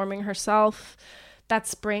still performing herself. That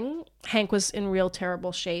spring, Hank was in real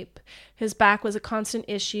terrible shape. His back was a constant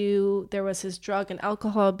issue. There was his drug and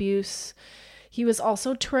alcohol abuse. He was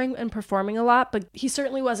also touring and performing a lot, but he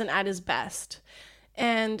certainly wasn't at his best.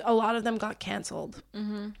 And a lot of them got canceled.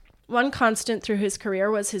 Mm-hmm. One constant through his career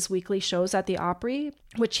was his weekly shows at the Opry,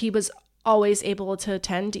 which he was always able to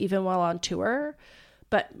attend even while on tour.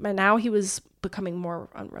 But now he was becoming more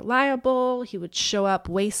unreliable. He would show up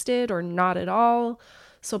wasted or not at all.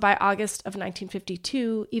 So by August of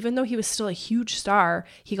 1952, even though he was still a huge star,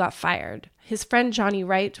 he got fired. His friend Johnny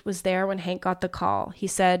Wright was there when Hank got the call. He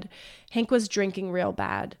said, Hank was drinking real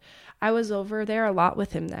bad. I was over there a lot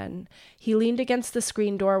with him then. He leaned against the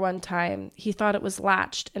screen door one time. He thought it was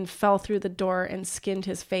latched and fell through the door and skinned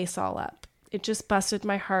his face all up. It just busted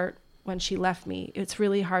my heart when she left me. It's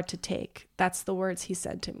really hard to take. That's the words he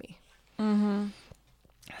said to me. Mm-hmm.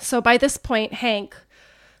 So by this point, Hank,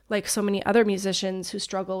 like so many other musicians who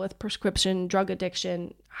struggle with prescription drug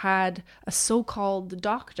addiction, had a so-called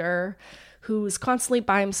doctor who was constantly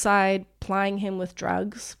by his side, plying him with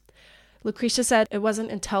drugs. Lucretia said it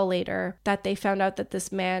wasn't until later that they found out that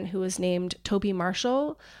this man, who was named Toby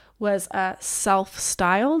Marshall, was a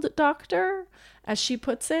self-styled doctor, as she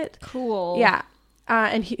puts it. Cool. Yeah.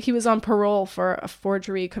 And he was on parole for a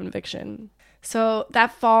forgery conviction. So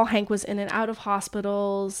that fall, Hank was in and out of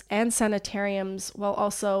hospitals and sanitariums, while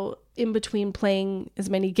also in between playing as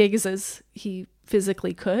many gigs as he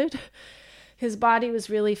physically could. His body was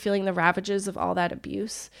really feeling the ravages of all that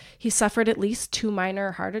abuse. He suffered at least 2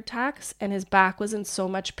 minor heart attacks, and his back was in so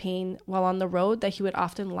much pain while on the road that he would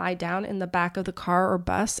often lie down in the back of the car or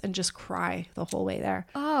bus and just cry the whole way there.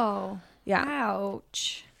 Oh, yeah.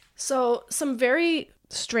 Ouch. So some very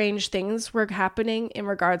strange things were happening in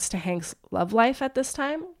regards to Hank's love life at this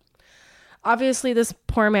time. Obviously, this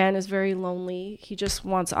poor man is very lonely. He just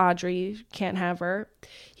wants Audrey, can't have her.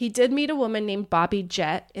 He did meet a woman named Bobby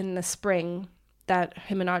Jett in the spring that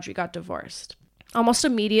him and Audrey got divorced. Almost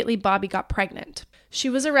immediately, Bobby got pregnant. She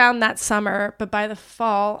was around that summer, but by the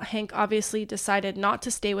fall, Hank obviously decided not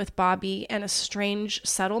to stay with Bobby, and a strange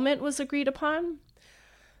settlement was agreed upon.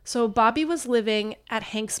 So Bobby was living at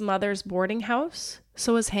Hank's mother's boarding house.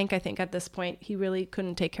 So was Hank, I think, at this point. He really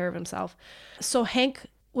couldn't take care of himself. So Hank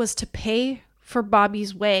was to pay for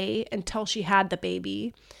Bobby's way until she had the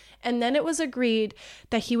baby. And then it was agreed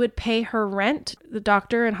that he would pay her rent, the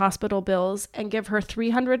doctor and hospital bills, and give her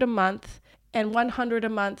 $300 a month and $100 a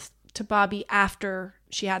month to Bobby after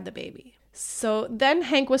she had the baby. So then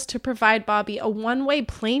Hank was to provide Bobby a one-way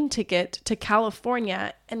plane ticket to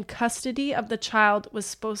California, and custody of the child was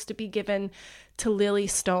supposed to be given to Lily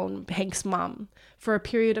Stone, Hank's mom, for a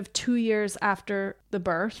period of 2 years after the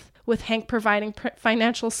birth, with Hank providing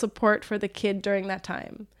financial support for the kid during that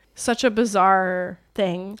time. Such a bizarre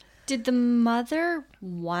thing. Did the mother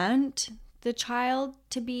want the child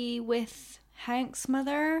to be with Hank's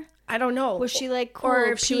mother? I don't know. Was she like, cool, or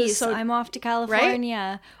if she was so, I'm off to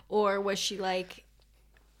California? Right? Or was she like,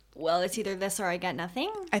 well, it's either this or I get nothing?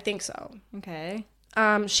 I think so. Okay.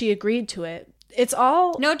 She agreed to it. It's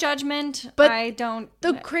all... No judgment. But I don't...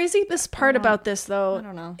 The craziest part about this, though... I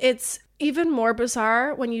don't know. It's even more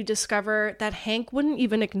bizarre when you discover that Hank wouldn't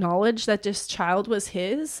even acknowledge that this child was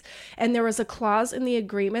his. And there was a clause in the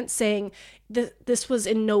agreement saying that this was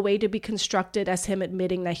in no way to be constructed as him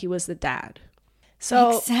admitting that he was the dad.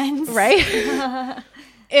 So, makes sense. Right?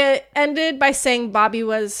 It ended by saying Bobby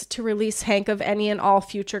was to release Hank of any and all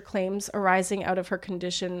future claims arising out of her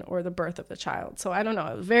condition or the birth of the child. So I don't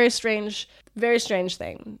know. Very strange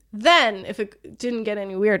thing. Then, if it didn't get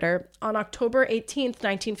any weirder, on October 18th,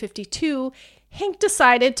 1952, Hank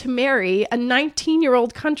decided to marry a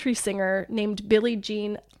 19-year-old country singer named Billie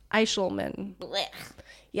Jean Eichelman. Blech.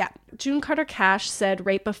 Yeah. June Carter Cash said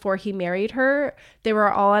right before he married her, they were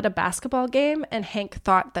all at a basketball game and Hank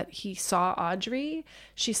thought that he saw Audrey.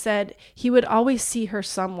 She said he would always see her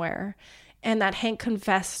somewhere, and that Hank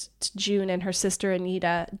confessed to June and her sister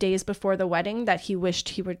Anita days before the wedding that he wished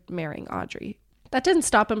he were marrying Audrey. That didn't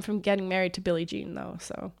stop him from getting married to Billie Jean, though,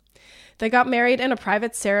 so... They got married in a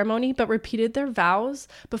private ceremony, but repeated their vows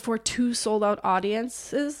before 2 sold-out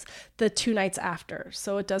audiences the 2 nights after.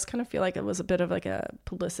 So it does kind of feel like it was a bit of like a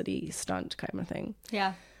publicity stunt kind of thing.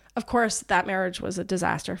 Yeah. Of course, that marriage was a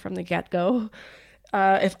disaster from the get-go.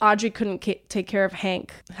 If Audrey couldn't take care of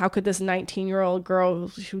Hank, how could this 19-year-old girl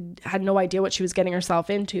who had no idea what she was getting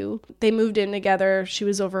herself into? They moved in together. She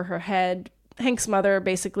was over her head. Hank's mother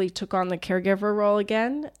basically took on the caregiver role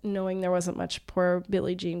again, knowing there wasn't much poor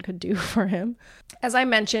Billie Jean could do for him. As I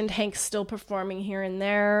mentioned, Hank's still performing here and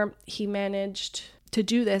there. He managed to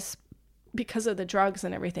do this because of the drugs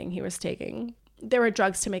and everything he was taking. There were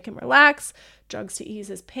drugs to make him relax, drugs to ease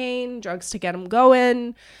his pain, drugs to get him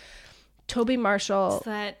going. Toby Marshall. It's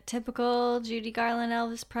that typical Judy Garland,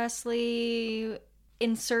 Elvis Presley,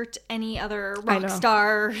 insert any other rock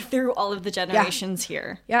star through all of the generations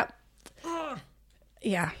here. Yep.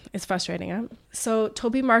 Yeah, it's frustrating. Huh? So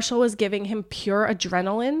Toby Marshall was giving him pure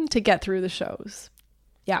adrenaline to get through the shows.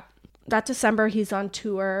 Yeah. That December, he's on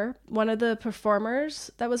tour. One of the performers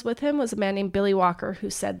that was with him was a man named Billy Walker, who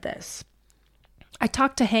said this. I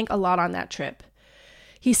talked to Hank a lot on that trip.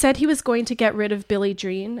 He said he was going to get rid of Billie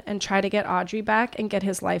Jean and try to get Audrey back and get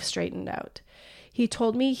his life straightened out. He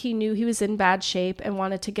told me he knew he was in bad shape and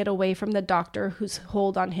wanted to get away from the doctor whose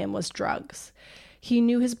hold on him was drugs. He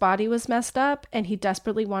knew his body was messed up, and he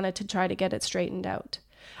desperately wanted to try to get it straightened out.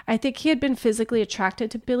 I think he had been physically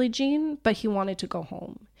attracted to Billie Jean, but he wanted to go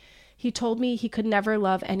home. He told me he could never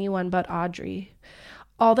love anyone but Audrey.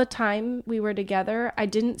 All the time we were together, I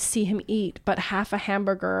didn't see him eat but half a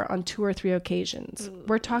hamburger on 2 or 3 occasions.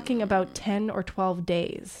 We're talking about 10 or 12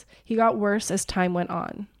 days. He got worse as time went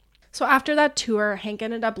on. So after that tour, Hank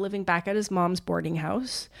ended up living back at his mom's boarding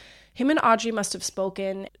house. Him and Audrey must have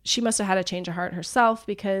spoken. She must have had a change of heart herself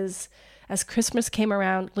because as Christmas came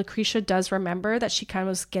around, Lucretia does remember that she kind of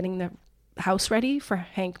was getting the house ready for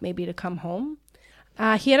Hank maybe to come home.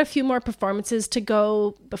 He had a few more performances to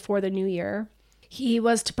go before the new year. He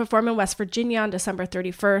was to perform in West Virginia on December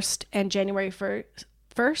 31st and January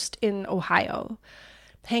 1st in Ohio.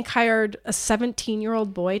 Hank hired a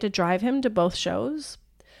 17-year-old boy to drive him to both shows.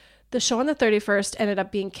 The show on the 31st ended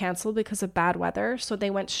up being canceled because of bad weather, so they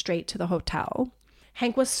went straight to the hotel.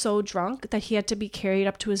 Hank was so drunk that he had to be carried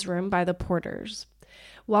up to his room by the porters.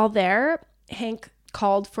 While there, Hank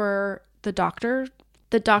called for the doctor.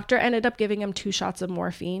 The doctor ended up giving him 2 shots of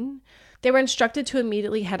morphine. They were instructed to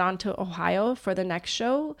immediately head on to Ohio for the next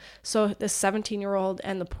show, so the 17-year-old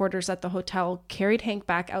and the porters at the hotel carried Hank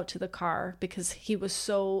back out to the car because he was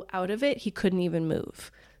so out of it, he couldn't even move.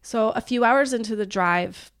 So a few hours into the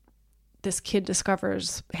drive, this kid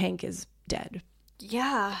discovers Hank is dead.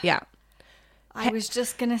 Yeah. Yeah. I was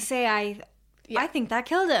just going to say, I think that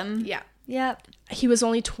killed him. Yeah. Yep. He was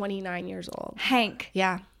only 29 years old. Hank.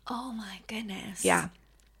 Yeah. Oh my goodness. Yeah.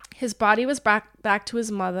 His body was back to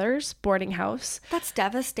his mother's boarding house. That's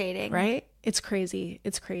devastating. Right? It's crazy.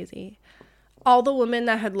 It's crazy. All the women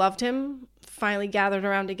that had loved him finally gathered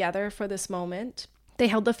around together for this moment. They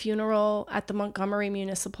held the funeral at the Montgomery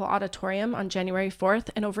Municipal Auditorium on January 4th,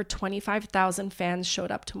 and over 25,000 fans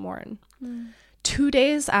showed up to mourn. 2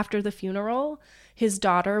 days after the funeral, his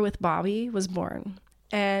daughter with Bobby was born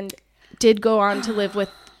and did go on to live with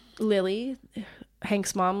Lily,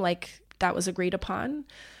 Hank's mom, like that was agreed upon.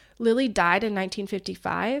 Lily died in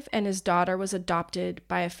 1955, and his daughter was adopted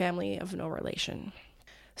by a family of no relation.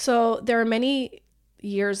 So there are many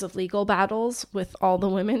years of legal battles with all the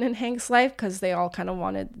women in Hank's life because they all kind of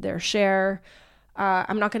wanted their share.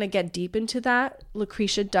 I'm not going to get deep into that.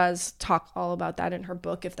 Lucretia does talk all about that in her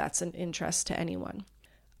book if that's an interest to anyone.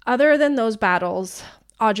 Other than those battles,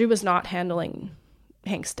 Audrey was not handling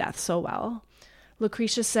Hank's death so well.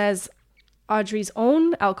 Lucretia says Audrey's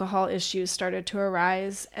own alcohol issues started to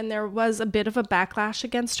arise, and there was a bit of a backlash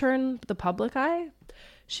against her in the public eye.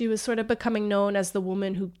 She was sort of becoming known as the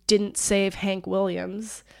woman who didn't save Hank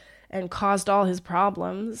Williams and caused all his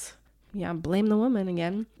problems. Yeah, blame the woman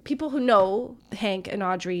again. People who know Hank and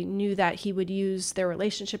Audrey knew that he would use their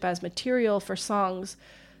relationship as material for songs.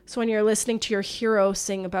 So when you're listening to your hero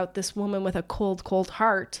sing about this woman with a cold, cold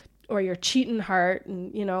heart, or your cheating heart,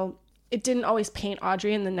 and, you know, it didn't always paint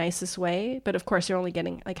Audrey in the nicest way, but of course you're only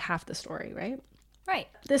getting like half the story, right? Right.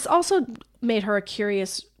 This also made her a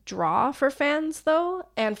curious draw for fans, though,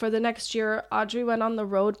 and for the next year, Audrey went on the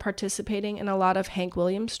road participating in a lot of Hank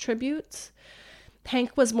Williams tributes.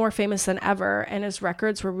 Hank was more famous than ever, and his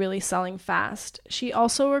records were really selling fast. She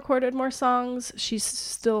also recorded more songs. She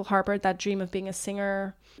still harbored that dream of being a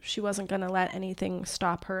singer. She wasn't going to let anything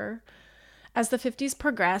stop her. As the 50s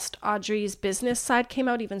progressed, Audrey's business side came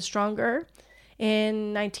out even stronger.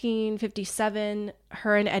 In 1957,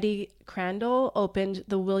 her and Eddie Crandall opened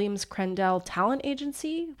the Williams Crandall Talent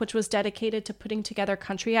Agency, which was dedicated to putting together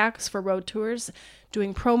country acts for road tours,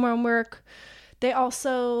 doing promo work. They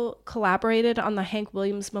also collaborated on the Hank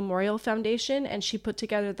Williams Memorial Foundation, and she put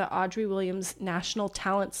together the Audrey Williams National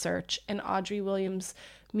Talent Search and Audrey Williams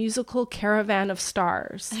Musical Caravan of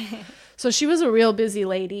Stars. So she was a real busy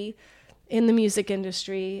lady in the music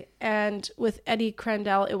industry. And with Eddie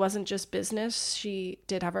Crandall, it wasn't just business. She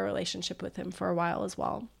did have a relationship with him for a while as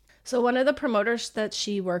well. So one of the promoters that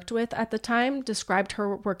she worked with at the time described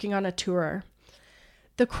her working on a tour.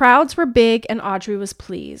 The crowds were big and Audrey was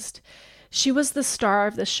pleased. She was the star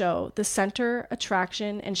of the show, the center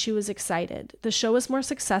attraction, and she was excited. The show was more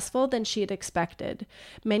successful than she had expected.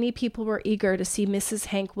 Many people were eager to see Mrs.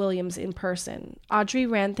 Hank Williams in person. Audrey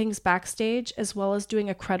ran things backstage as well as doing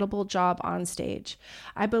a credible job on stage.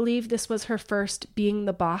 I believe this was her first being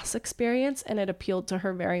the boss experience, and it appealed to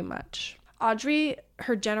her very much. Audrey,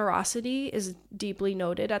 her generosity is deeply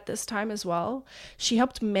noted at this time as well. She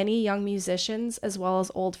helped many young musicians as well as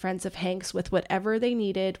old friends of Hank's with whatever they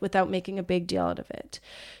needed without making a big deal out of it.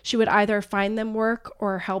 She would either find them work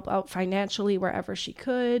or help out financially wherever she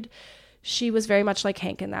could. She was very much like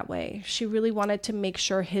Hank in that way. She really wanted to make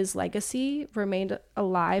sure his legacy remained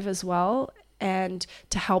alive as well and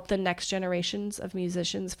to help the next generations of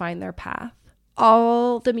musicians find their path.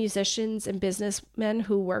 All the musicians and businessmen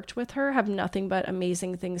who worked with her have nothing but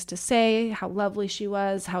amazing things to say, how lovely she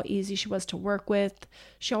was, how easy she was to work with.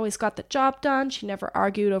 She always got the job done. She never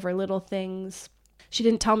argued over little things. She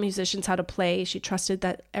didn't tell musicians how to play. She trusted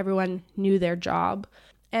that everyone knew their job.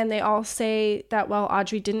 And they all say that while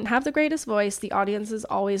Audrey didn't have the greatest voice, the audiences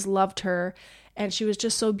always loved her. And she was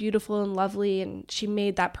just so beautiful and lovely, and she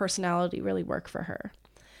made that personality really work for her.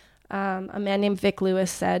 A man named Vic Lewis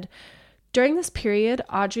said, "During this period,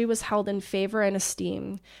 Audrey was held in favor and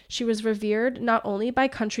esteem. She was revered not only by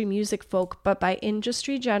country music folk, but by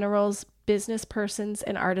industry generals, business persons,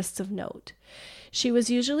 and artists of note. She was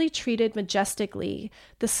usually treated majestically.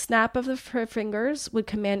 The snap of her fingers would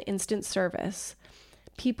command instant service.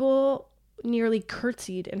 People nearly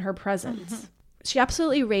curtsied in her presence. She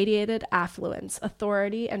absolutely radiated affluence,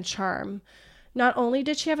 authority, and charm. Not only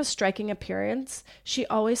did she have a striking appearance, she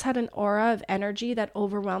always had an aura of energy that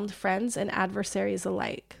overwhelmed friends and adversaries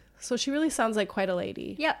alike." So she really sounds like quite a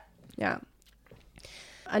lady. Yep. Yeah.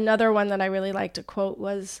 Another one that I really like to quote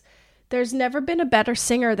was, "There's never been a better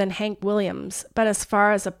singer than Hank Williams, but as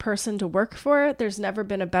far as a person to work for, there's never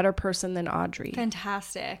been a better person than Audrey."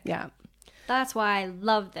 Fantastic. Yeah. That's why I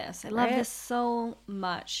love this. I love Right? this so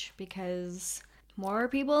much because more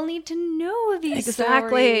people need to know these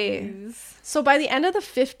Exactly. stories. So by the end of the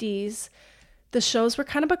 50s, the shows were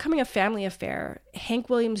kind of becoming a family affair. Hank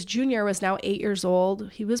Williams Jr. was now 8 years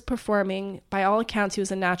old. He was performing. By all accounts, he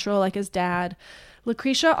was a natural like his dad.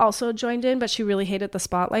 Lucretia also joined in, but she really hated the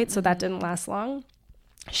spotlight, so that didn't last long.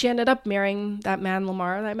 She ended up marrying that man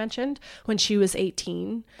Lamar that I mentioned when she was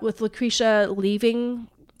 18. With Lucretia leaving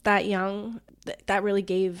that young, that really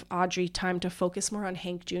gave Audrey time to focus more on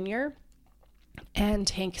Hank Jr. and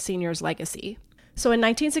Hank Sr.'s legacy. So in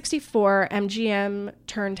 1964, MGM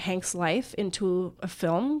turned Hank's life into a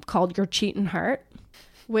film called Your Cheatin' Heart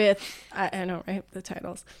with, I know, right, the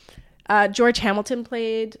titles. George Hamilton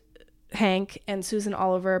played Hank and Susan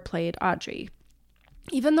Oliver played Audrey.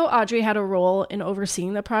 Even though Audrey had a role in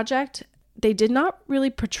overseeing the project, they did not really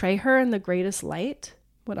portray her in the greatest light.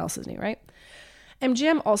 What else is new, right?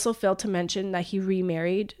 MGM also failed to mention that he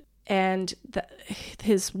remarried, and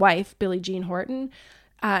his wife, Billie Jean Horton,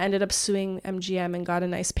 ended up suing MGM and got a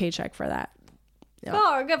nice paycheck for that. Yeah.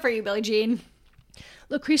 Oh, good for you, Billie Jean.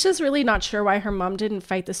 Lucretia's really not sure why her mom didn't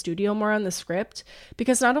fight the studio more on the script,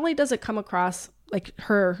 because not only does it come across like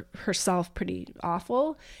herself pretty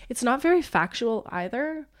awful, it's not very factual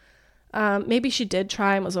either. Maybe she did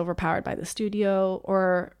try and was overpowered by the studio,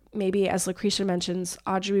 or maybe, as Lucretia mentions,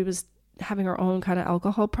 Audrey was having her own kind of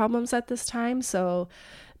alcohol problems at this time, so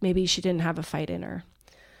maybe she didn't have a fight in her.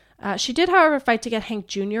 She did, however, fight to get Hank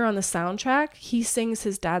Jr. on the soundtrack. He sings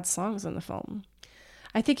his dad's songs in the film.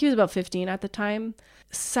 I think he was about 15 at the time.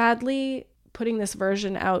 Sadly, putting this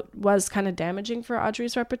version out was kind of damaging for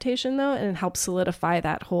Audrey's reputation, though, and it helped solidify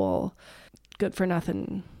that whole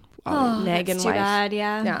good-for-nothing nag in that's life. too bad,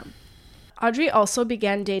 yeah. Yeah. Audrey also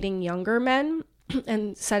began dating younger men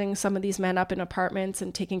and setting some of these men up in apartments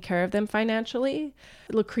and taking care of them financially.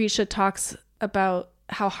 Lucretia talks about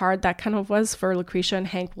how hard that kind of was for Lucretia and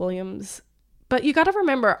Hank Williams. But you got to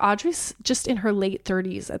remember, Audrey's just in her late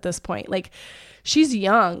 30s at this point. Like, she's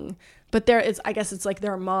young, but I guess it's like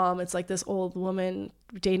their mom. It's like this old woman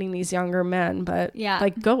dating these younger men. But Yeah.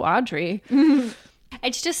 like, go Audrey.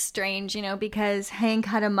 It's just strange, you know, because Hank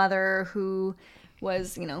had a mother who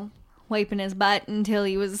was, you know, wiping his butt until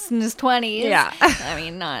he was in his 20s. Yeah. I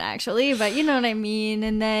mean, not actually, but you know what I mean.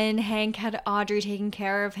 And then Hank had Audrey taking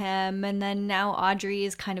care of him. And then now Audrey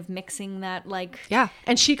is kind of mixing that, like... Yeah.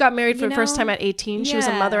 And she got married for the first time at 18. She was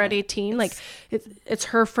a mother at Yeah. 18. Like, it's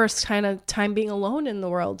her first kind of time being alone in the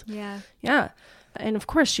world. Yeah. Yeah. And of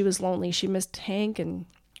course she was lonely. She missed Hank, and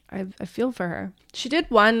I feel for her. She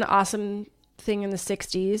did one awesome thing in the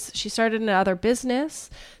 60s. She started another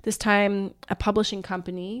business, this time a publishing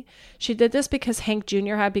company. She did this because Hank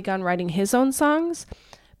Jr. had begun writing his own songs,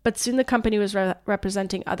 but soon the company was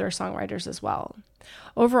representing other songwriters as well.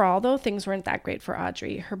 Overall, though, things weren't that great for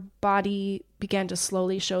Audrey. Her body began to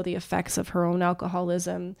slowly show the effects of her own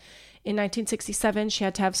alcoholism. In 1967, she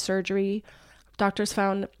had to have surgery. Doctors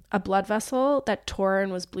found a blood vessel that tore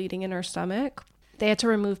and was bleeding in her stomach. They had to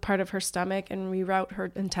remove part of her stomach and reroute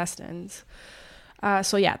her intestines.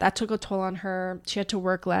 So yeah, that took a toll on her. She had to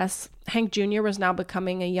work less. Hank Jr. was now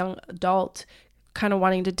becoming a young adult, kind of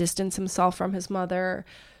wanting to distance himself from his mother.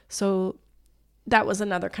 So that was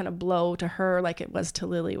another kind of blow to her, like it was to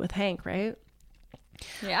Lily with Hank, right?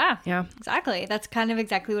 Yeah. Yeah. Exactly. That's kind of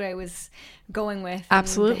exactly what I was going with.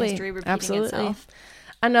 Absolutely. The history repeating itself.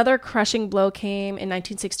 Another crushing blow came in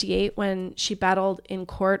 1968 when she battled in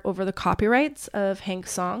court over the copyrights of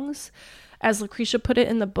Hank's songs. As Lucretia put it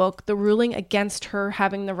in the book, the ruling against her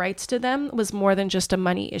having the rights to them was more than just a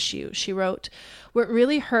money issue. She wrote, "What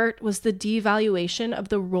really hurt was the devaluation of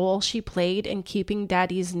the role she played in keeping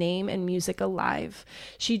Daddy's name and music alive.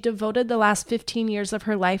 She devoted the last 15 years of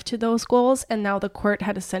her life to those goals, and now the court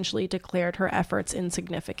had essentially declared her efforts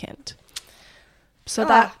insignificant." So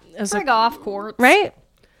that is frig off, courts. right?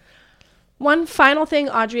 One final thing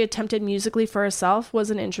Audrey attempted musically for herself was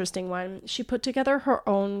an interesting one. She put together her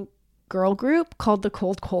own girl group called the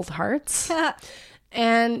Cold Cold Hearts,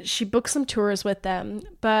 and she booked some tours with them.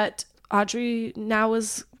 But Audrey now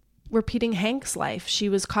was repeating Hank's life. She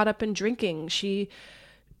was caught up in drinking.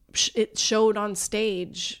 It showed on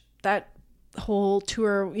stage. That whole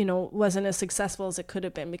tour, you know, wasn't as successful as it could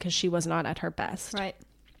have been because she was not at her best. Right.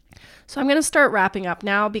 So I'm going to start wrapping up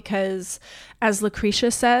now because, as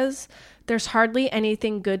Lucretia says, there's hardly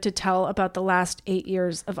anything good to tell about the last 8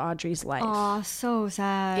 years of Audrey's life. Oh, so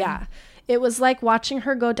sad. Yeah. It was like watching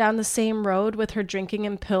her go down the same road with her drinking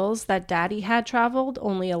and pills that Daddy had traveled,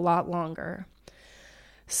 only a lot longer.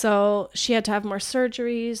 So she had to have more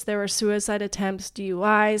surgeries. There were suicide attempts,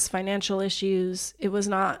 DUIs, financial issues. It was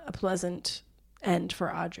not a pleasant end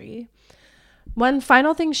for Audrey. One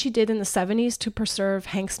final thing she did in the 70s to preserve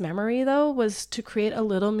Hank's memory, though, was to create a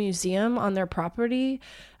little museum on their property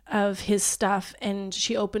of his stuff, and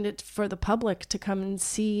she opened it for the public to come and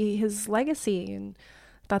see his legacy, and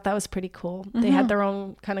I thought that was pretty cool. Mm-hmm. They had their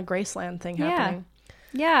own kind of Graceland thing happening.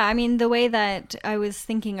 Yeah, I mean, the way that I was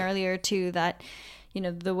thinking earlier, too, that, you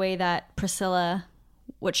know, the way that Priscilla,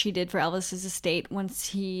 what she did for Elvis's estate once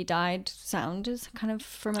he died, sounds kind of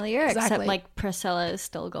familiar, except like Priscilla is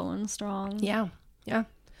still going strong. Yeah.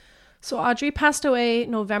 So Audrey passed away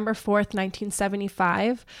November 4th,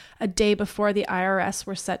 1975, a day before the IRS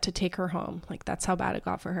were set to take her home. Like, that's how bad it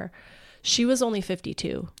got for her. She was only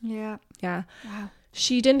 52. Yeah. Wow.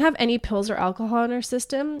 She didn't have any pills or alcohol in her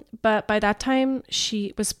system, but by that time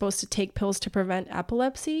she was supposed to take pills to prevent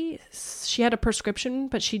epilepsy. She had a prescription,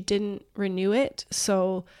 but she didn't renew it.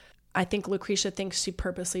 So I think Lucretia thinks she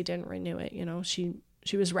purposely didn't renew it. You know, she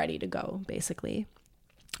was ready to go, basically.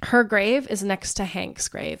 Her grave is next to Hank's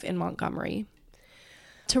grave in Montgomery.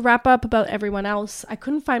 To wrap up about everyone else, I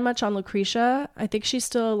couldn't find much on Lucretia. I think she's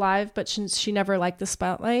still alive, but she never liked the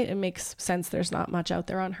spotlight. It makes sense there's not much out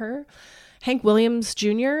there on her. Hank Williams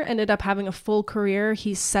Jr. ended up having a full career.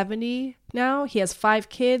 He's 70 now. He has 5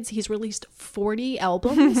 kids. He's released 40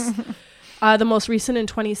 albums, the most recent in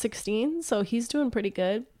 2016. So he's doing pretty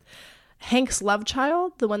good. Hank's love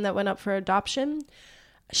child, the one that went up for adoption,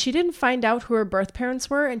 she didn't find out who her birth parents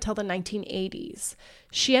were until the 1980s.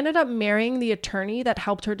 She ended up marrying the attorney that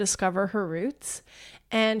helped her discover her roots,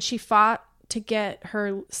 and she fought to get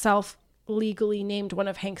herself legally named one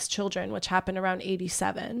of Hank's children, which happened around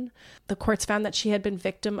 87. The courts found that she had been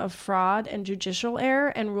victim of fraud and judicial error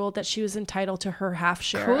and ruled that she was entitled to her half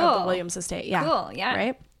share of the Williams estate. Yeah. Cool, yeah.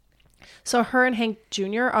 Right? So her and Hank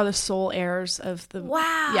Jr. are the sole heirs of the...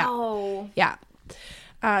 Wow. Yeah.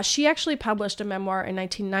 She actually published a memoir in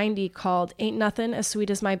 1990 called Ain't Nothin' As Sweet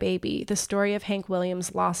As My Baby, the story of Hank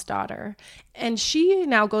Williams' lost daughter. And she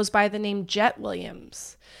now goes by the name Jet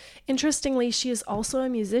Williams. Interestingly, she is also a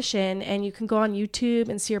musician, and you can go on YouTube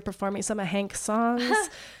and see her performing some of Hank's songs.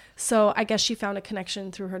 So I guess she found a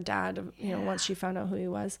connection through her dad, once she found out who he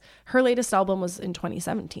was. Her latest album was in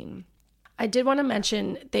 2017. I did want to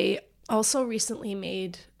mention they also recently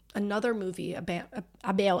made another movie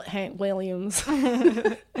about Hank Williams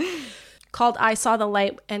called I Saw the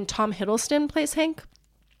Light, and Tom Hiddleston plays Hank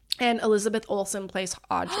and Elizabeth Olsen plays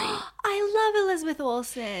Audrey. I love Elizabeth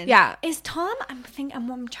Olsen. Yeah. Is Tom, I'm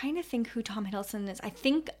trying to think who Tom Hiddleston is. I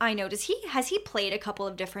think I know. Has he played a couple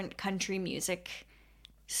of different country music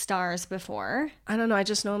stars before? I don't know. I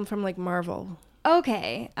just know him from like Marvel.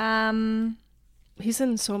 Okay. He's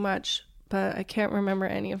in so much, but I can't remember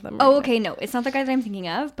any of them. Okay. No, it's not the guy that I'm thinking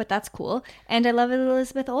of, but that's cool. And I love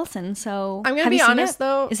Elizabeth Olsen. So I'm going to be honest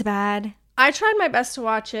though. Is it bad? I tried my best to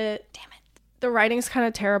watch it. Damn it. The writing's kind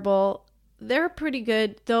of terrible. They're pretty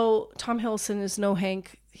good, though. Tom Hiddleston is no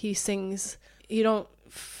Hank. He sings. You don't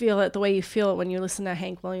feel it the way you feel it when you listen to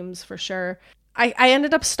Hank Williams, for sure. I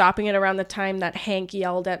ended up stopping it around the time that Hank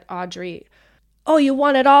yelled at Audrey, "Oh, you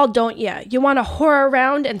want it all, don't you? You want to whore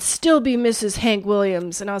around and still be Mrs. Hank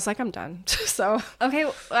Williams." And I was like, I'm done. So okay,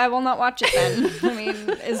 I will not watch it then. I mean,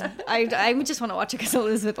 I just want to watch it because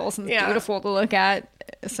Elizabeth Olsen's beautiful to look at.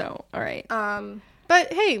 So, all right.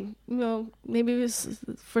 But hey, maybe it was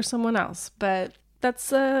for someone else. But that's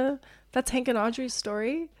Hank and Audrey's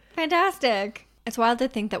story. Fantastic. It's wild to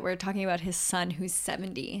think that we're talking about his son who's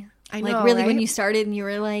 70. I know, like, really, right? when you started and you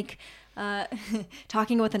were like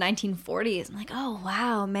talking about the 1940s, I'm like, oh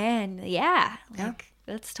wow, man, yeah. Like,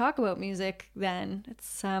 let's talk about music then.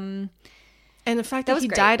 It's and the fact that he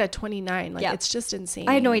died at 29, like it's just insane.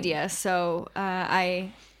 I had no idea. So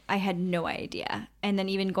I had no idea. And then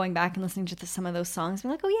even going back and listening to some of those songs, I'm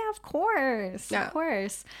like, oh yeah, of course.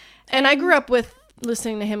 And I grew up with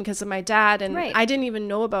listening to him because of my dad, and right. I didn't even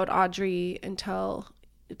know about Audrey until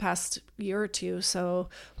the past year or two. So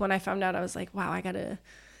when I found out, I was like, wow, I gotta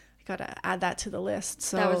add that to the list.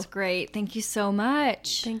 So that was great. Thank you so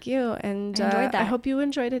much. Thank you. And I enjoyed that. I hope you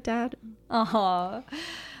enjoyed it, Dad.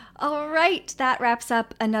 All right, that wraps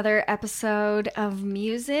up another episode of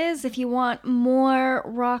Muses. If you want more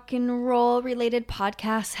rock and roll related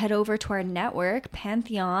podcasts, head over to our network,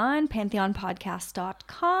 Pantheon,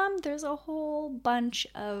 pantheonpodcast.com. There's a whole bunch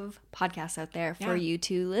of podcasts out there for you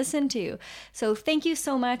to listen to. So thank you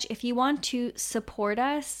so much. If you want to support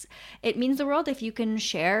us, it means the world if you can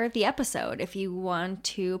share the episode. If you want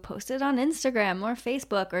to post it on Instagram or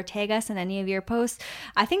Facebook or tag us in any of your posts,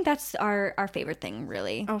 I think that's our favorite thing,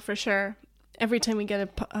 really. Oh, for sure. Every time we get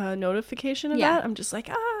a notification of that, I'm just like,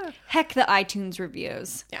 Heck the iTunes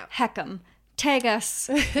reviews. Yeah. Heck them. Tag us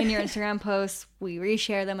in your Instagram posts. We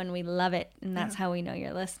reshare them and we love it. And that's how we know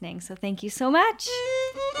you're listening. So thank you so much.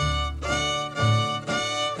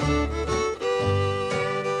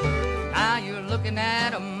 Now you're looking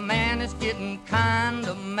at a man that's getting kind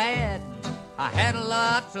of mad. I had a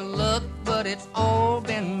lot to look, but it's all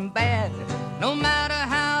been bad. No matter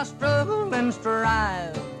how I struggle and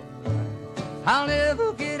strive, I'll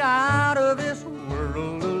never get out of this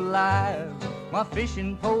world alive. My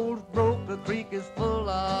fishing pole's broke, the creek is full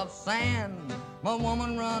of sand. My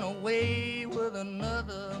woman run away with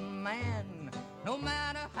another man. No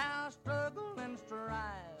matter how I struggle and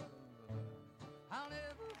strive, I'll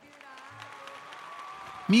never get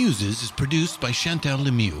out. Muses is produced by Chantal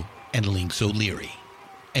Lemieux and Lynx O'Leary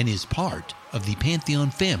and is part of the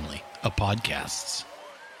Pantheon family of podcasts.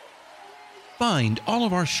 Find all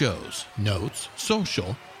of our shows, notes,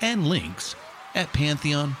 social, and links at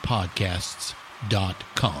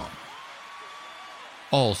pantheonpodcasts.com.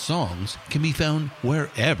 All songs can be found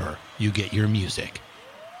wherever you get your music.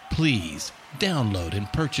 Please download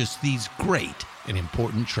and purchase these great and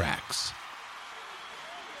important tracks.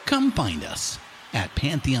 Come find us at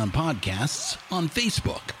Pantheon Podcasts on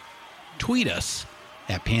Facebook. Tweet us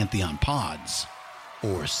at Pantheon Pods,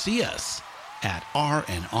 or see us at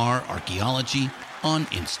R&R Archaeology on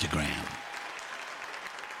Instagram.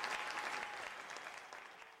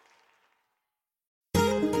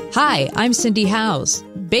 Hi, I'm Cindy Howes.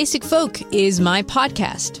 Basic Folk is my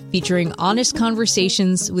podcast featuring honest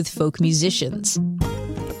conversations with folk musicians.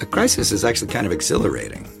 A crisis is actually kind of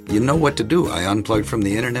exhilarating. You know what to do. I unplugged from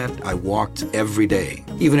the internet. I walked every day,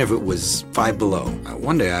 even if it was 5 below.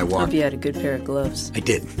 One day I walked... Hope you had a good pair of gloves. I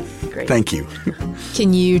did. Great. Thank you.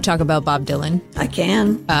 Can you talk about Bob Dylan? I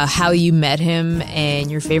can. How you met him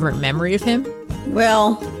and your favorite memory of him?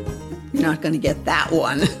 Well, You're not going to get that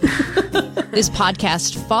one. This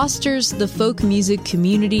podcast fosters the folk music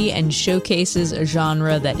community and showcases a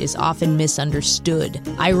genre that is often misunderstood.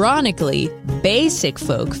 Ironically, Basic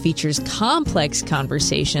Folk features complex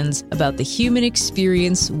conversations about the human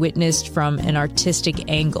experience witnessed from an artistic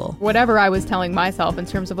angle. Whatever I was telling myself in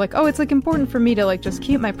terms of like, oh, it's like important for me to like just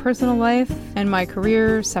keep my personal life and my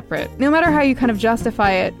career separate. No matter how you kind of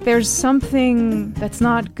justify it, there's something that's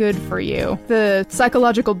not good for you. The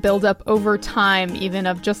psychological buildup over time, even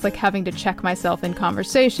of just like having to check myself in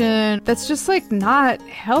conversation, that's just like not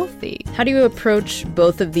healthy. How do you approach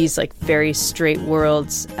both of these like very straight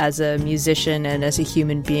worlds as a musician and as a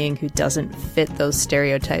human being who doesn't fit those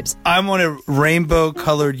stereotypes? I'm on a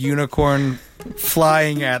rainbow-colored unicorn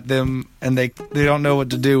flying at them, and they don't know what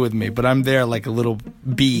to do with me, but I'm there like a little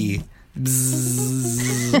bee.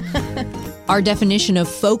 Our definition of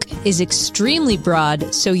folk is extremely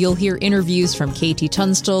broad, so you'll hear interviews from Katie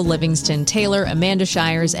Tunstall, Livingston Taylor, Amanda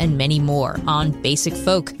Shires, and many more on Basic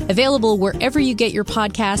Folk. Available wherever you get your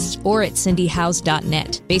podcasts or at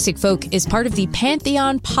cindyhouse.net. Basic Folk is part of the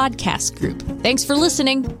Pantheon Podcast Group. Thanks for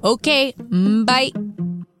listening. Okay, bye.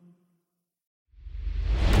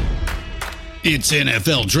 It's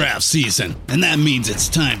NFL draft season, and that means it's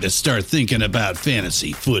time to start thinking about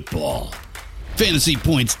fantasy football.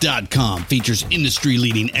 FantasyPoints.com features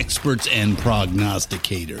industry-leading experts and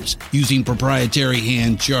prognosticators using proprietary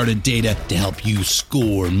hand-charted data to help you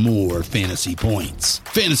score more fantasy points.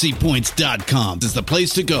 FantasyPoints.com is the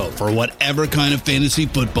place to go for whatever kind of fantasy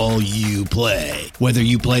football you play. Whether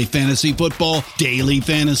you play fantasy football, daily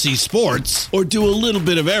fantasy sports, or do a little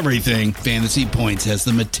bit of everything, Fantasy Points has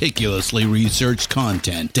the meticulously researched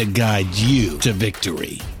content to guide you to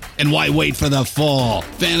victory. And why wait for the fall?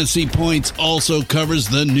 Fantasy Points also covers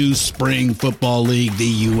the new spring football league,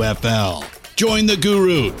 the UFL. Join the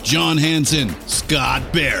guru, John Hansen,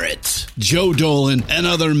 Scott Barrett, Joe Dolan, and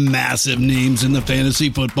other massive names in the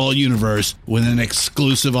fantasy football universe with an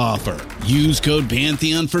exclusive offer. Use code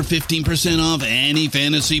Pantheon for 15% off any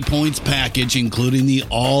Fantasy Points package, including the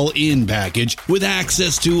all-in package, with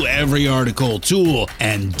access to every article, tool,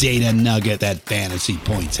 and data nugget that Fantasy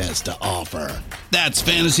Points has to offer. That's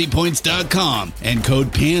FantasyPoints.com and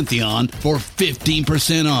code Pantheon for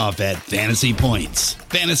 15% off at Fantasy Points.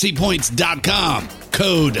 FantasyPoints.com,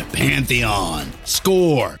 code Pantheon.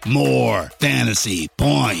 Score more fantasy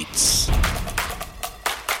points.